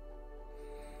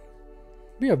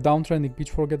 We have downtrending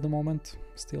pitchfork at the moment,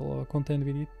 still contained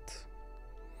with it.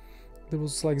 There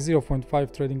was like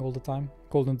 0.5 trading all the time.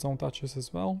 Golden zone touches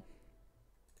as well.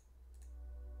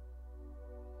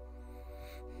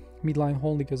 Midline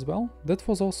holding as well. That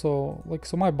was also like,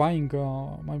 so my buying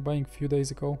few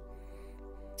days ago,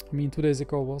 I mean 2 days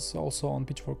ago, was also on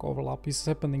pitchfork overlap. It's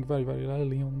happening very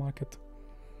rarely on market.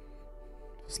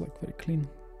 It was like very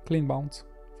clean bounce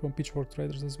from pitchfork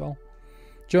traders as well.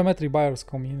 Geometry buyers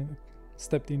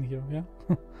stepped in here, yeah.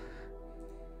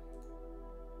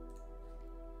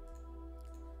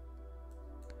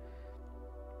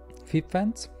 Fib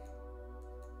fence.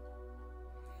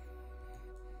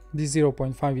 This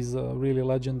 0.5 is really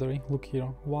legendary. Look here,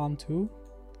 1, 2,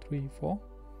 3, 4,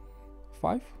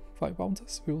 5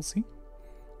 bounces. We will see,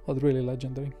 but really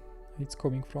legendary. It's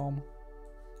coming from.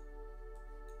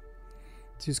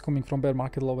 This is coming from bear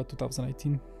market low at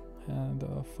 2018,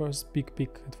 and first big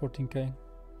peak at 14k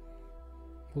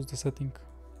was the setting.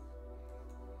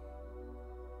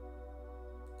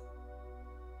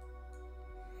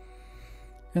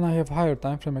 And I have higher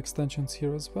time frame extensions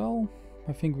here as well.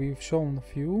 I think we've shown a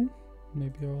few.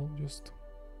 Maybe I'll just...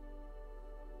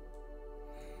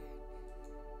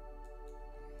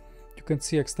 You can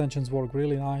see extensions work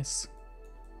really nice.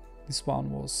 This one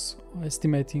was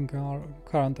estimating our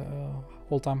current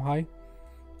all-time high.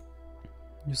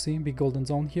 You see, big golden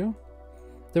zone here.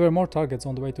 There were more targets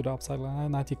on the way to the upside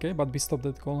line, 90k, but we stopped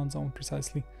at golden zone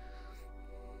precisely.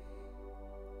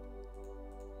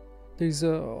 There's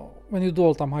when you do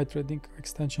all-time high trading,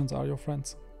 extensions are your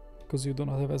friends, because you do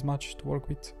not have as much to work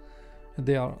with, and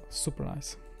they are super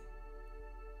nice.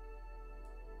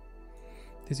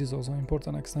 This is also an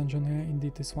important extension here.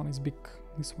 Indeed, this one is big.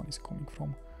 This one is coming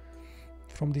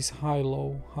from this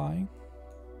high-low high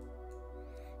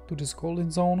to this golden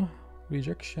zone.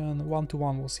 Rejection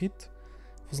 1-to-1 was hit.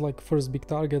 was like first big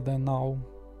target, and now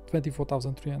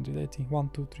 24,380. 1,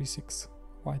 2, 3, 6.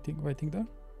 Waiting there.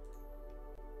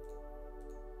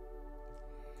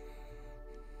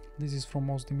 This is from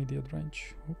most immediate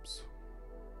range. Oops.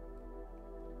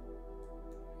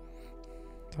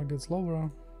 Target's lower.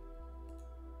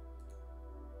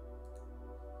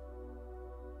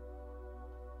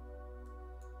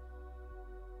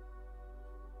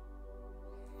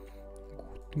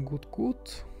 Good.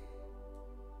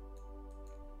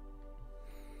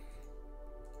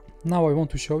 Now I want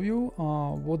to show you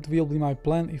what will be my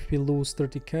plan if we lose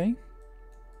 30k.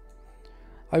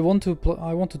 I want to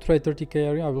trade 30k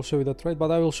area. I will show you the trade, but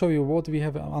I will show you what we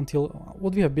have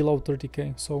below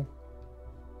 30k. So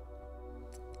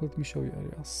let me show you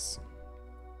areas.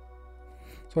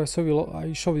 So I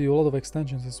show you a lot of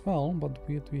extensions as well, but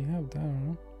what we have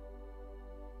there.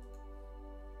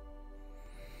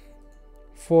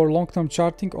 For long-term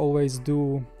charting, always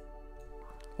do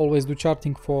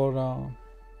charting for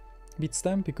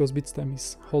Bitstamp, because Bitstamp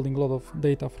is holding a lot of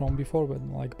data from before,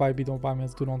 when like Bybit or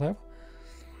Binance do not have.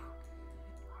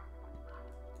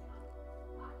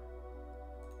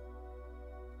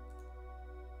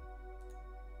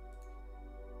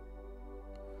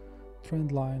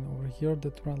 Trend line over here.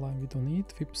 The trend line we don't need.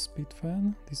 VIP speed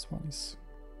fan. This one is.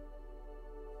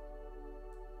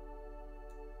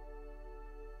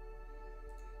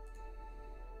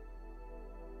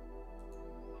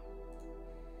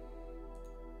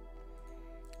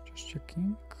 Just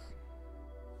checking.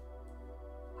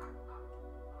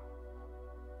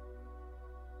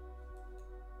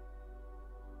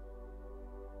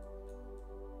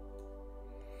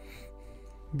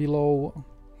 Below.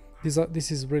 This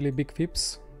is really big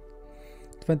FIPS,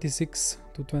 26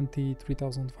 to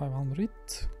 23,500.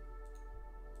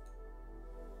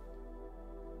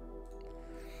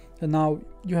 And now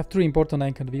you have three important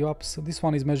anchor view ups. This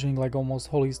one is measuring like almost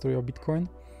whole history of Bitcoin.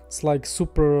 It's like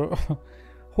super.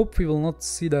 Hope we will not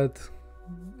see that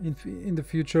in the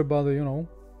future, but you know,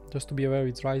 just to be aware,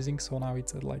 it's rising. So now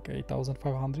it's at like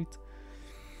 8,500.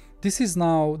 This is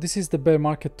the bear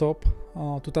market top,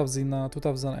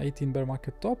 2018 bear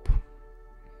market top.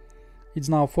 It's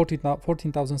now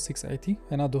 14,680,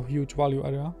 another huge value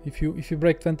area. If you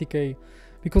break 20k,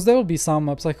 because there will be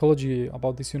some psychology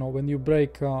about this, you know, when you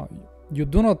break, we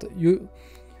do not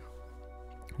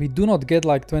get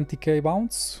like 20k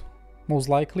bounce, most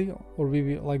likely, or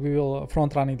we will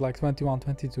front run it like 21,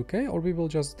 22k, or we will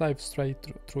just dive straight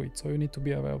through it. So you need to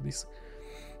be aware of this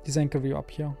anchor view up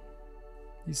here.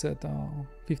 Is at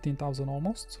 15,000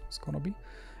 almost. It's gonna be,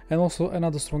 and also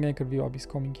another strong anchor view up is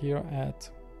coming here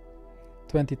at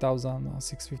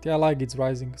 20,650. I like it's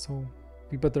rising, so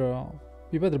we better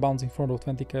bounce in front of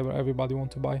 20k where everybody want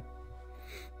to buy,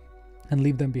 and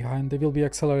leave them behind. They will be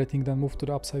accelerating, then move to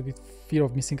the upside with fear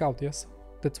of missing out. Yes,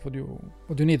 that's what you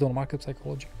need on market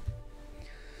psychology.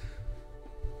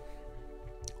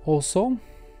 Also,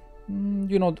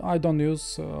 you know, I don't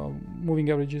use moving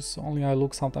averages, only I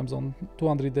look sometimes on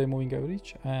 200-day moving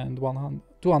average and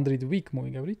 200-week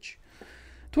moving average.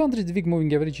 200-week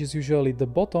moving average is usually the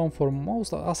bottom for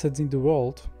most assets in the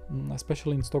world,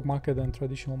 especially in stock market and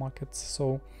traditional markets.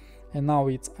 So, and now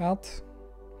it's at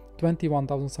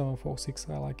 21,746.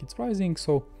 I like it's rising,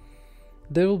 so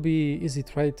there will be easy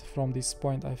trade from this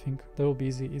point. I think there will be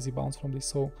easy bounce from this.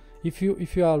 So if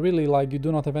you are really like, you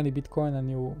do not have any Bitcoin and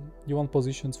you want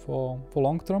positions for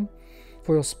long term,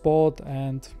 for your spot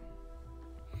and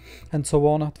so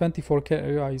on, 24k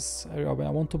area is area where I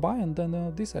want to buy, and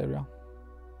then this area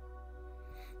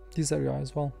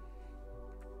as well.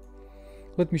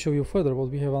 Let me show you further what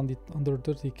we have under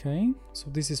 30k. So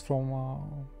this is from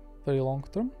very long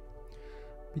term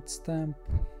Bitstamp.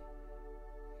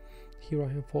 Here I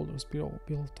have folders below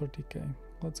 30k.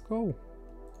 Let's go.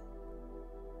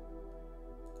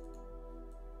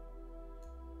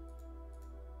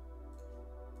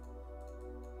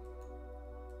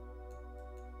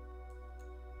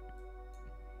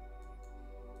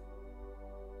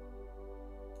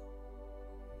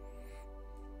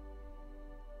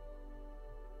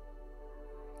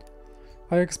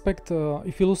 I expect,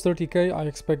 if you lose 30k, I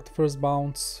expect first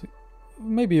bounce,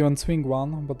 maybe even swing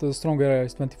one, but the strong area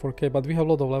is 24k, but we have a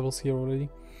lot of levels here already.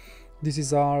 This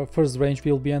is our first range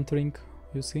we'll be entering,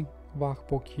 you see, VAH,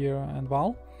 POC here, and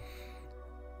VAL.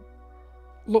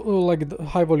 Like the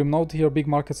high volume node here, big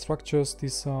market structures,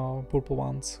 these purple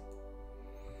ones.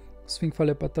 Swing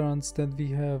failure patterns, then we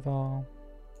have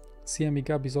CME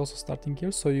gap is also starting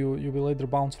here, so you will either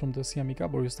bounce from the CME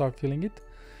gap or you start feeling it.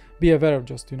 Be aware of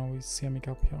just, you know, with CME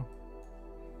gap here.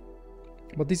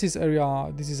 But this is area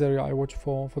I watch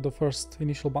for the first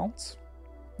initial bounce.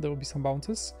 There will be some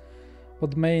bounces,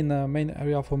 But main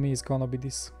area for me is gonna be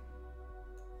this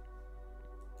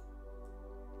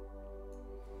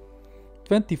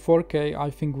 24k. I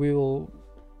think we will,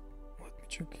 let me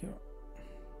check here.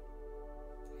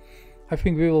 I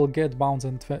think we will get bounce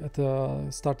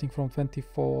at starting from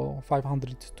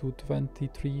 24,500 to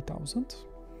 23,000.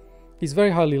 It's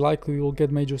very highly likely we will get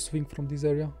major swing from this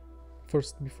area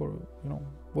first before, you know,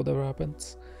 whatever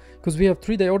happens, because we have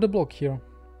 3-day order block here.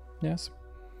 Yes,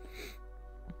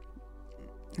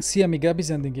 CME gap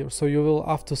is ending here, so you will,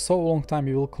 after so long time,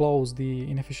 you will close the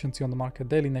inefficiency on the market.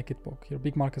 Daily naked block here,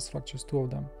 big market structures, 2 of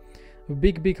them, a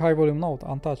big high volume node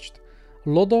untouched. A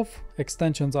lot of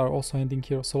extensions are also ending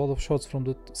here, so a lot of shorts from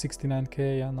the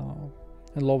 69k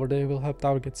and lower. They will have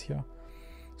targets here.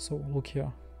 So look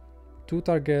here, 2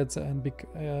 targets and big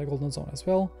golden zone as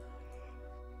well.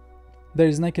 There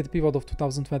is naked pivot of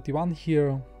 2021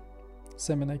 here,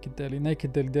 semi-naked daily,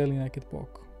 daily naked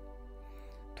block,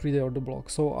 3-day order block.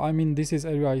 So I mean, this is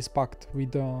area is packed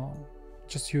with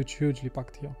just hugely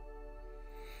packed here.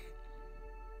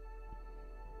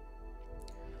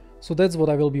 So that's what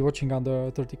I will be watching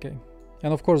under 30k,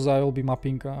 and of course I will be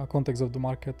mapping context of the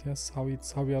market. Yes, how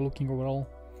we are looking overall,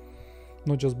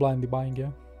 not just blindly buying. Yeah,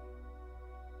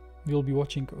 we'll be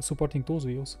watching supporting tools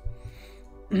we use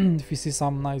if we see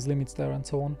some nice limits there and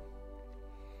so on.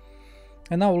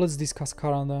 And now let's discuss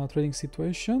current trading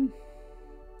situation.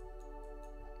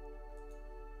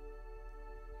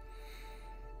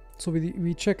 So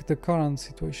we checked the current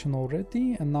situation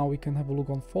already, and now we can have a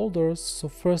look on folders. So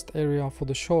first area for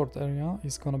the short area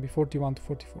is gonna be 41 to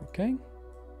 44k.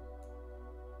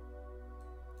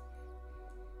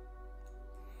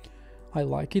 I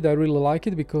like it, I really like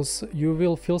it, because you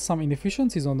will feel some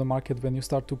inefficiencies on the market when you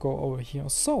start to go over here.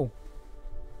 So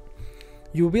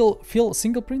you will feel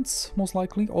single prints most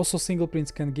likely. Also single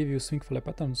prints can give you swing failure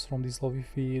patterns from this low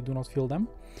if we do not feel them.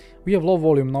 We have low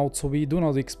volume node, so we do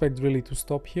not expect really to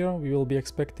stop here. We will be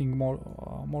expecting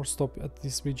more stop at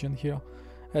this region here,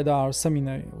 at our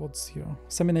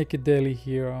semi-naked daily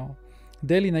here,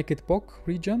 daily naked POC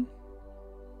region.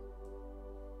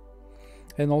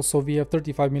 And also we have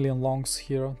 35 million longs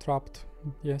here trapped.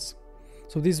 Yes,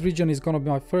 so this region is gonna be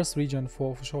my first region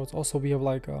for shorts. Also we have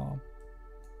like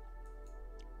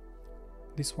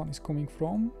this one is coming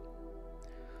from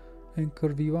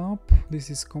anchor VWAP. This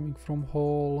is coming from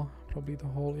whole, probably the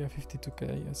whole, yeah,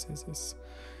 52k. Yes. This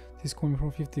is coming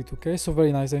from 52k. So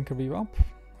very nice anchor VWAP.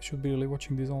 I should be really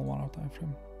watching this on 1 hour time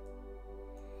frame.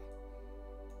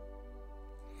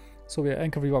 So yeah,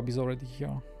 anchor VWAP is already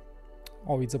here.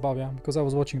 Oh, it's above, yeah, because I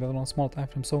was watching that on a small time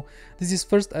frame. So this is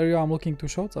first area I'm looking to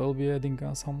shorts. I will be adding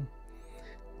some.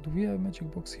 Do we have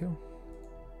magic box here?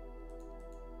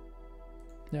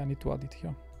 Yeah, I need to add it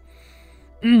here.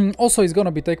 Also, it's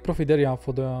gonna be take profit area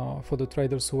for the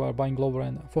traders who are buying lower,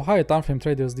 and for higher time frame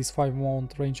traders, this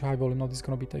 5-month range high volume node is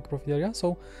gonna be take profit area.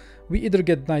 So we either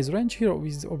get nice range here, or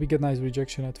we get nice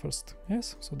rejection at first.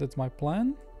 Yes, so that's my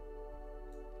plan.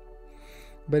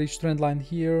 Bearish trend line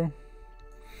here.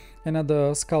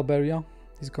 Another scalp area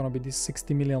is gonna be this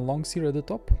 60 million longs here at the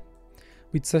top,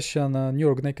 with session New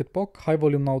York naked POC, high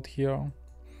volume node here.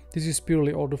 This is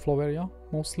purely order flow area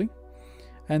mostly.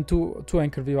 And two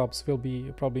anchor VWAPs will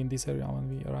be probably in this area when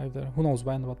we arrive there. Who knows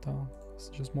when, but it's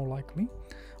just more likely.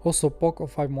 Also, POC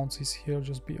of 5 months is here,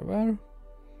 just be aware.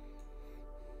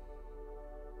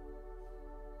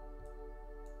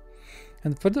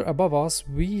 And further above us,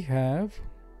 we have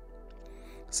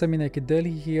semi-naked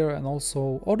daily here, and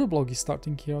also order block is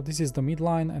starting here. This is the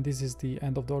midline, and this is the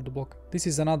end of the order block. This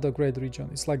is another great region.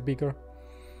 It's like bigger.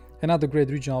 Another great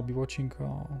region I'll be watching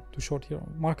to short here.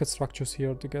 Market structures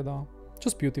here together.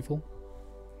 Just beautiful.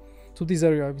 So this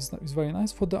area is very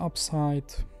nice for the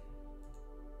upside.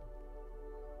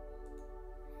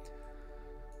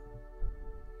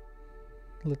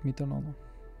 Let me turn on,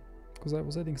 because I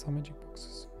was adding some magic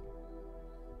boxes.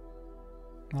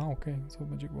 Ah, okay, so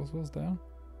magic box was there.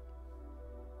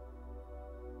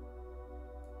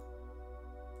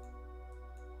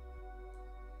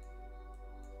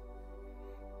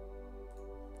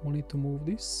 We'll need to move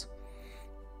this.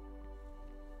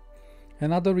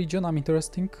 Another region I'm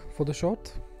interesting for the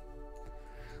short.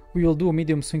 We will do a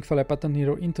medium swing failure pattern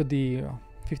here into the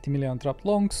 50 million trapped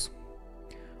longs.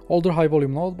 Older high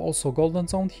volume node, also golden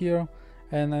zone here,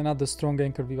 and another strong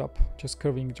anchor VWAP, just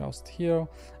curving just here.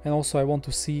 And also I want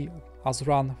to see us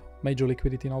run major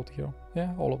liquidity node here.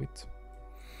 Yeah, all of it.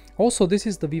 Also, this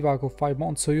is the VWAP of 5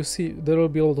 months, so you see there will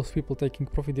be a lot of people taking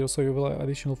profit here, so you will have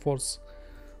additional force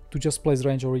to just place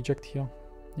range or reject here.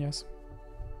 Yes,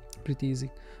 pretty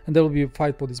easy. And there will be a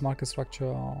fight for this market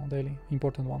structure daily,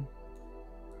 important one.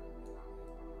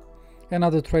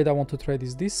 Another trade I want to trade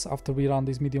is this, after we run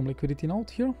this medium liquidity node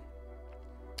here.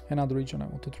 Another region I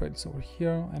want to trade is over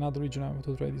here. Another region I want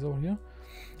to trade is over here.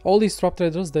 All these swap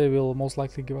traders, they will most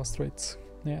likely give us trades.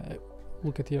 Yeah,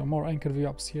 look at here, more anchor view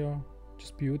ups here,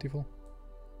 just beautiful.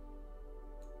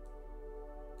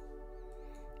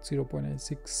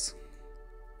 0.86.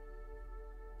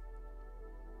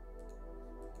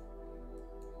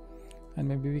 And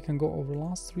maybe we can go over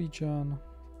last region.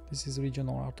 This is region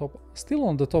on our top. Still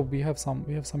on the top we have some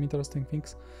interesting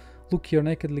things. Look here,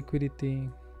 naked liquidity.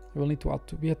 I will need to add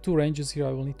we had two ranges here.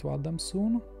 I will need to add them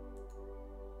soon.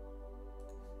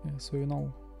 Yeah, so you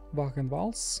know, Vach and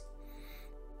Vals.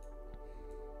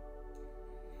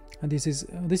 And this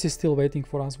is still waiting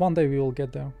for us. One day we will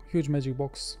get there. Huge magic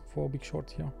box for a big short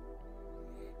here.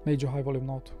 Major high volume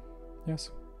node.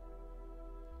 Yes.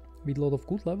 With a lot of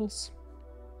good levels.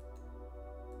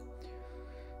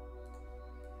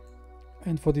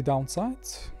 And for the downside,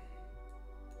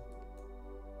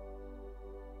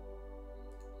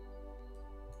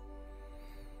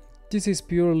 this is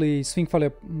purely swing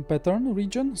value pattern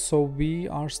region, so we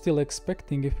are still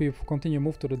expecting, if we continue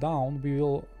move to the down, we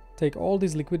will take all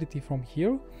this liquidity from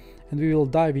here and we will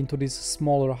dive into this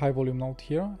smaller high volume node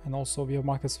here. And also we have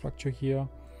market structure here,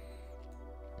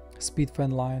 speed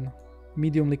fan line,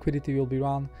 medium liquidity will be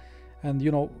run. And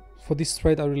you know, for this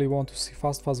trade I really want to see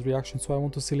fast reaction, so I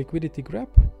want to see liquidity grab,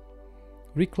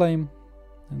 reclaim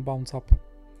and bounce up.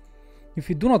 If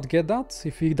we do not get that,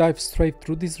 if we dive straight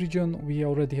through this region, we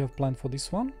already have planned for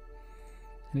this one,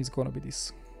 and it's gonna be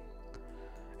this.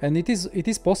 And it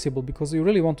is possible, because you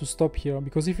really want to stop here,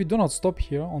 because if you do not stop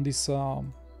here on this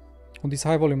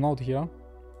high volume node here,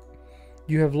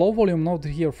 you have low volume node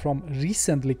here from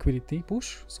recent liquidity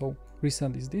push. So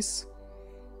recent is this,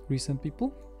 recent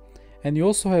people. And you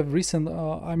also have recent,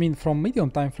 I mean, from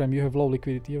medium time frame, you have low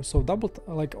liquidity here. So double,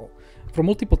 like from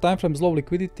multiple time frames, low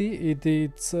liquidity,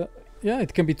 yeah,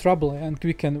 it can be trouble, and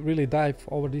we can really dive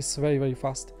over this very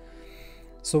fast.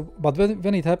 So, but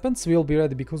when it happens, we will be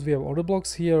ready, because we have order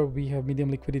blocks here, we have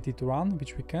medium liquidity to run,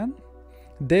 which we can.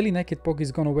 Daily naked POG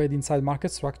is gonna wait inside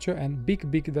market structure, and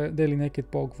big daily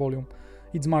naked POG volume.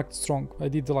 It's marked strong. I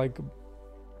did like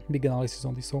big analysis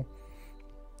on this. So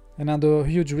another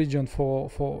huge region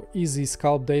for easy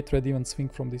scalp day trade, even swing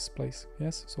from this place.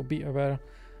 Yes, so be aware,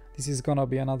 this is gonna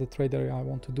be another trade area I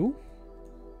want to do.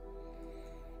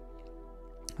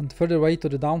 And further away to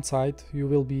the downside, you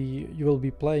will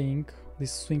be playing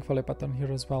this swing value pattern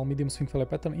here as well, medium swing value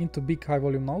pattern into big high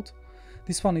volume node.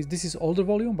 This is older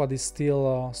volume, but it's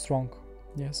still strong.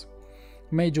 Yes,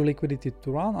 major liquidity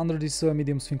to run under this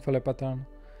medium swing value pattern.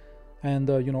 And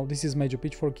you know, this is major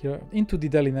pitchfork here into the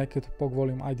daily naked POG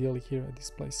volume, ideally here at this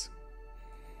place.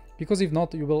 Because if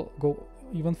not, you will go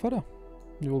even further.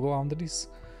 You will go under this.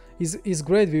 Is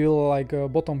great. We will like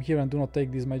bottom here and do not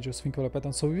take this major swing value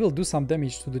pattern. So we will do some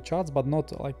damage to the charts, but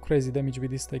not like crazy damage with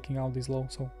this taking out this low.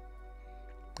 So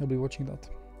I'll be watching that.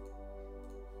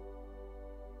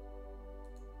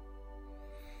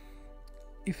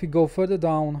 If we go further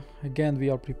down, again we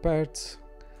are prepared.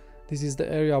 This is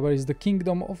the area where is the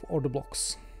kingdom of order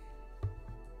blocks.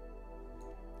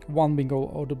 One bingo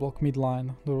order block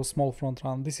midline, there was small front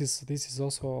run. This is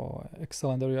also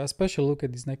excellent area. Especially look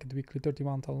at this naked weekly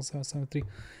 31,773.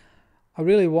 I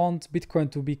really want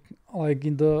Bitcoin to be like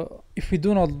in the, if we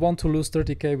do not want to lose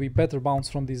 30k, we better bounce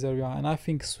from this area. And I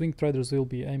think swing traders will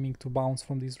be aiming to bounce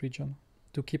from this region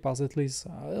to keep us at least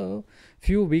a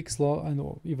few weeks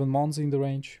and even months in the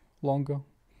range longer.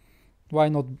 Why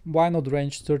not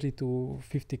range 30 to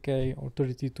 50k or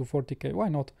 30 to 40k? Why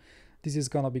not? This is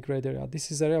gonna be great area. This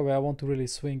is area where I want to really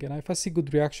swing, and if I see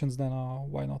good reactions, then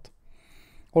why not?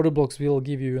 Order blocks will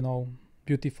give you, you know,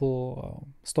 beautiful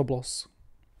stop loss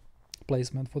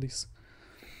placement for this.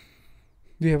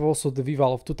 We have also the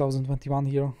VWAL of 2021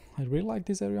 here. I really like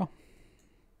this area.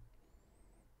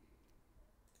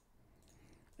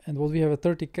 And what we have at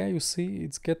 30k, you see,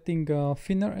 it's getting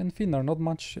thinner and thinner. Not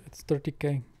much at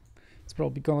 30k. It's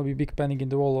probably gonna be big panic in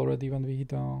the wall already when we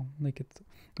hit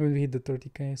when we hit the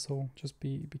 30k. So just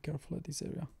be careful at this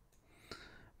area.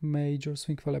 Major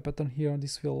swing value pattern here.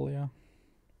 This will, yeah,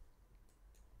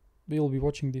 we will be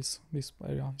watching this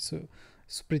area. So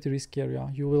it's a pretty risky area.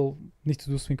 You will need to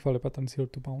do swing value patterns here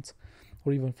to bounce,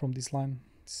 or even from this line.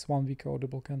 This 1 week order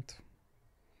block and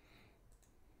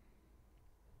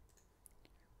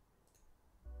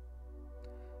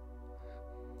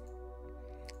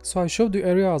so I showed the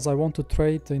areas I want to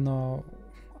trade in.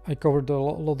 I covered a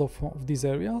lot of these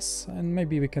areas, and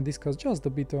maybe we can discuss just a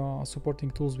bit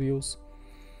supporting tools we use.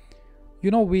 You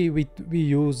know, we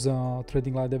use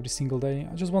Tradinglite every single day.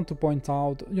 I just want to point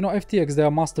out, you know, FTX, they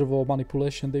are master of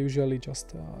manipulation. They usually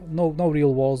just no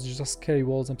real walls, just scary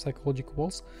walls and psychological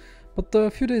walls. But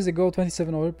a few days ago,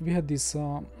 27 over, we had this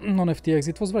on FTX.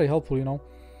 It was very helpful, you know.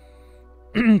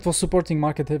 It was supporting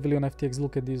market heavily on FTX.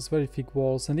 Look at these very thick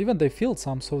walls, and even they filled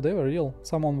some, so they were real.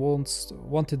 Someone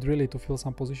wanted really to fill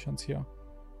some positions here.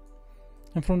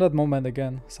 And from that moment,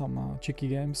 again, some cheeky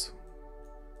games.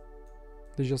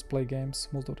 They just play games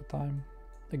most of the time.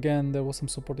 Again, there was some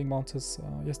supporting bounces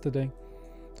yesterday.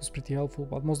 It was pretty helpful,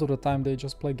 but most of the time they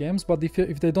just play games. But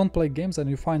if they don't play games and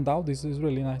you find out, this is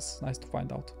really nice to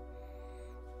find out.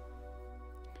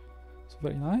 So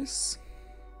very nice.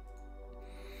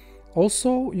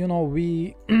 Also, you know,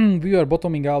 we we are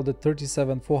bottoming out at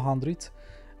 37,400.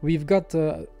 We've got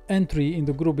entry in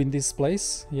the group in this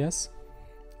place. Yes,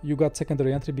 you got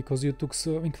secondary entry because you took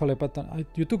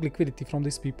you took liquidity from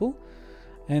these people.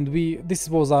 And this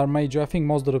was our major, I think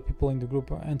most of the people in the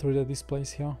group entered at this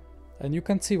place here. And you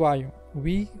can see why.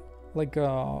 We, like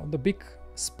the big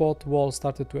spot wall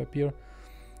started to appear,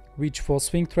 which for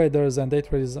swing traders and day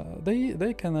traders,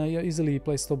 they can easily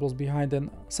place stop loss behind. And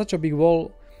such a big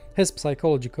wall has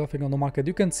psychological effect on the market.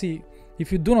 You can see,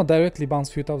 if you do not directly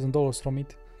bounce few $1,000s from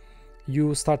it,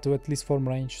 you start to at least form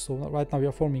range. So right now we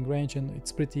are forming range, and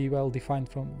it's pretty well defined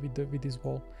with this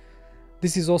wall.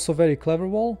 This is also very clever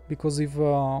wall, because if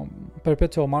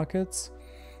perpetual markets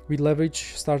with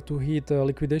leverage start to hit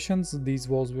liquidations, these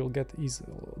walls will get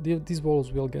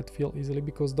filled easily,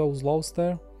 because those lows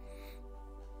there,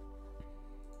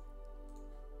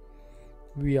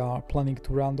 we are planning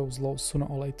to run those lows sooner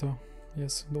or later.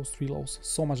 Yes, those 3 lows.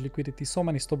 So much liquidity, so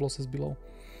many stop losses below.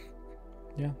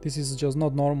 Yeah, this is just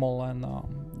not normal, and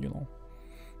you know,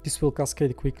 this will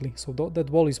cascade quickly. So that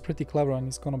wall is pretty clever, and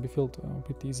it's gonna be filled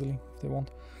pretty easily if they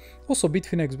want. Also,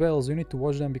 Bitfinex whales, you need to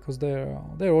watch them, because their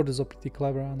orders are pretty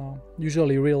clever and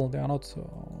usually real. They are not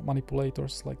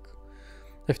manipulators like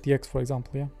FTX, for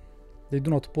example. Yeah, they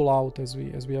do not pull out as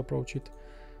we approach it.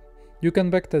 You can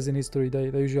backtest in history.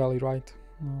 They usually right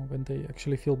when they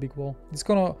actually fill big wall.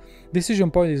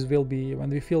 Decision point will be when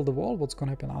we fill the wall. What's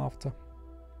gonna happen after?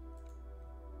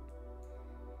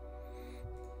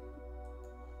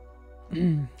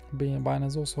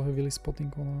 Binance also heavily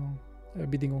spotting on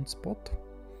bidding on spot,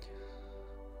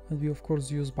 and we of course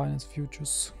use Binance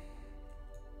futures,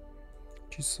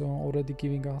 which is already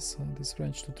giving us this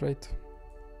range to trade.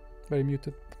 Very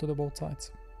muted to the both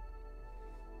sides.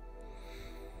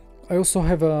 I also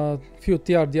have a few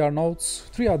TRDR nodes.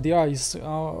 TRDR is,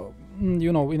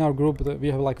 you know, in our group we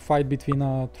have like fight between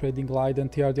Tradinglite and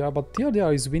TRDR, but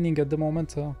TRDR is winning at the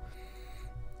moment.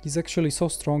 Is actually so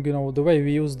strong, you know, the way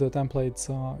we use the templates,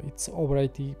 it's over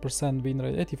 80% win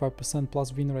rate, 85%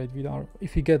 plus win rate with our,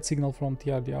 if we get signal from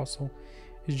TRDR, so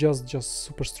it's just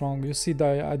super strong. You see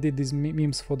that I did these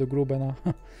memes for the group, and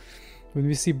when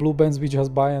we see blue bands we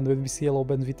just buy, and when we see yellow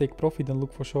bands we take profit and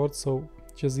look for shorts, so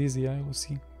just easy. Yeah, you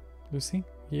see,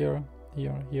 here,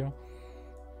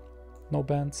 no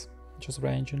bands, just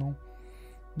range, you know.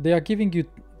 They are giving you,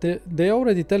 they're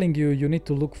already telling you you need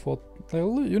to look for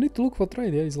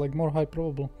trade. Yeah, it's like more high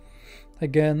probable.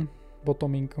 Again,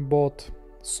 bottoming, bought,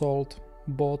 sold,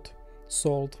 bought,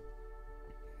 sold.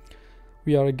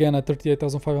 We are again at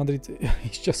 38,500.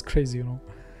 It's just crazy, you know.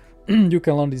 You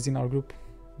can learn this in our group.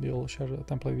 We'll share a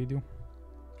template with you.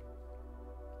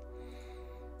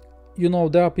 You know,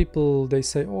 there are people, they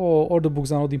say, oh, order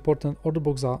books are not important. Order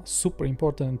books are super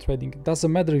important in trading. It doesn't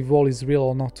matter if wall is real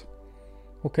or not.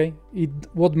 Okay,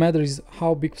 what matters is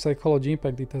how big psychology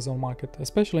impact it has on market,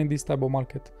 especially in this type of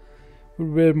market,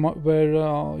 where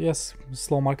yes,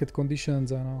 slow market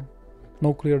conditions and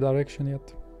no clear direction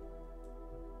yet.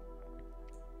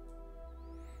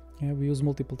 Yeah, we use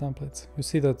multiple templates. You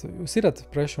see that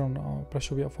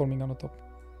pressure we are forming on the top.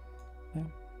 Yeah,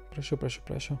 pressure.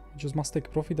 You just must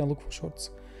take profit and look for shorts,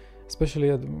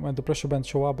 especially when the pressure bands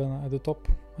show up at the top,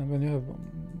 and when you have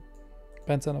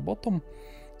bands at the bottom.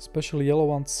 Especially yellow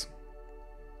ones,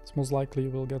 it's most likely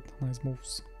you will get nice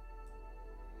moves.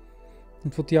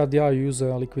 And for TRDR you use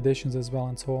liquidations as well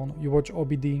and so on. You watch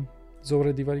OBD, it's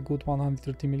already very good,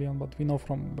 130 million, but we know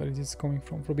from where it is coming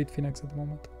from Bitfinex at the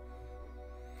moment.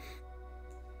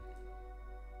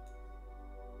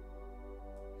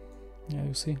 Yeah,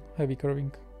 you see, heavy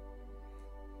curving.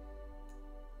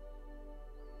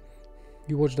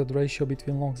 You watch that ratio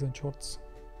between longs and shorts.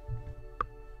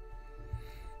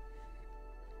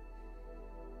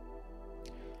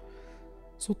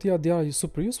 So TRDR is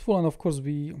super useful, and of course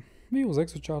we use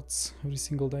Exocharts every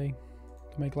single day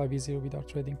to make life easier with our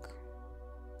trading.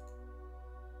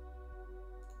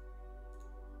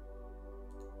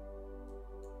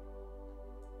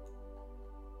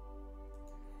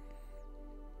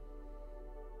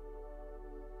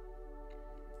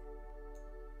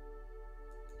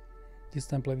 This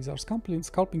template is our scalping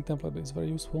template, but it's very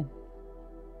useful.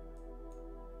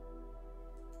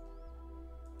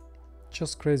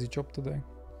 Just crazy job today.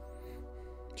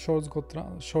 Shorts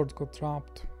got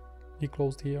trapped. He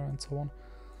closed here and so on.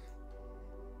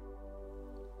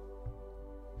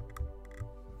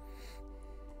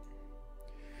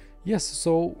 Yes,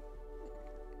 so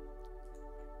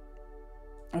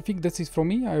I think that's it from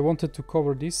me. I wanted to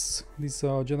cover this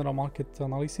general market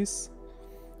analysis,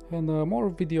 and more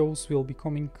videos will be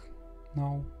coming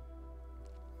now.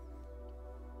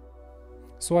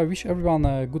 So I wish everyone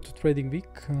a good trading week.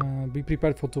 Be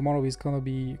prepared for tomorrow, it's gonna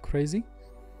be crazy.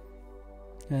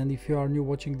 And if you are new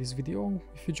watching this video,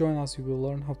 if you join us, you will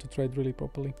learn how to trade really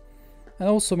properly. And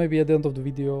also maybe at the end of the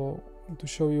video to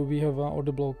show you, we have an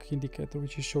order block indicator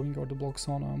which is showing order blocks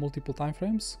on multiple time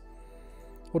frames.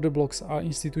 Order blocks are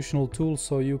institutional tools,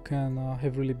 so you can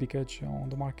have really big edge on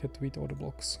the market with order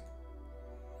blocks.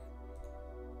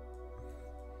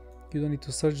 You don't need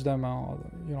to search them,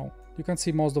 you know, you can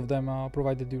see most of them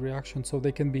provided the reaction, so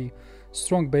they can be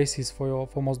strong basis for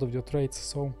most of your trades.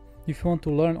 So if you want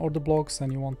to learn order blocks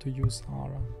and you want to use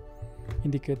our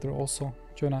indicator, also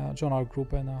join our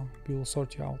group and we will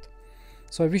sort you out.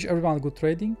 So I wish everyone good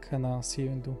trading, and see you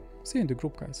in the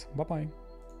group, guys. Bye bye.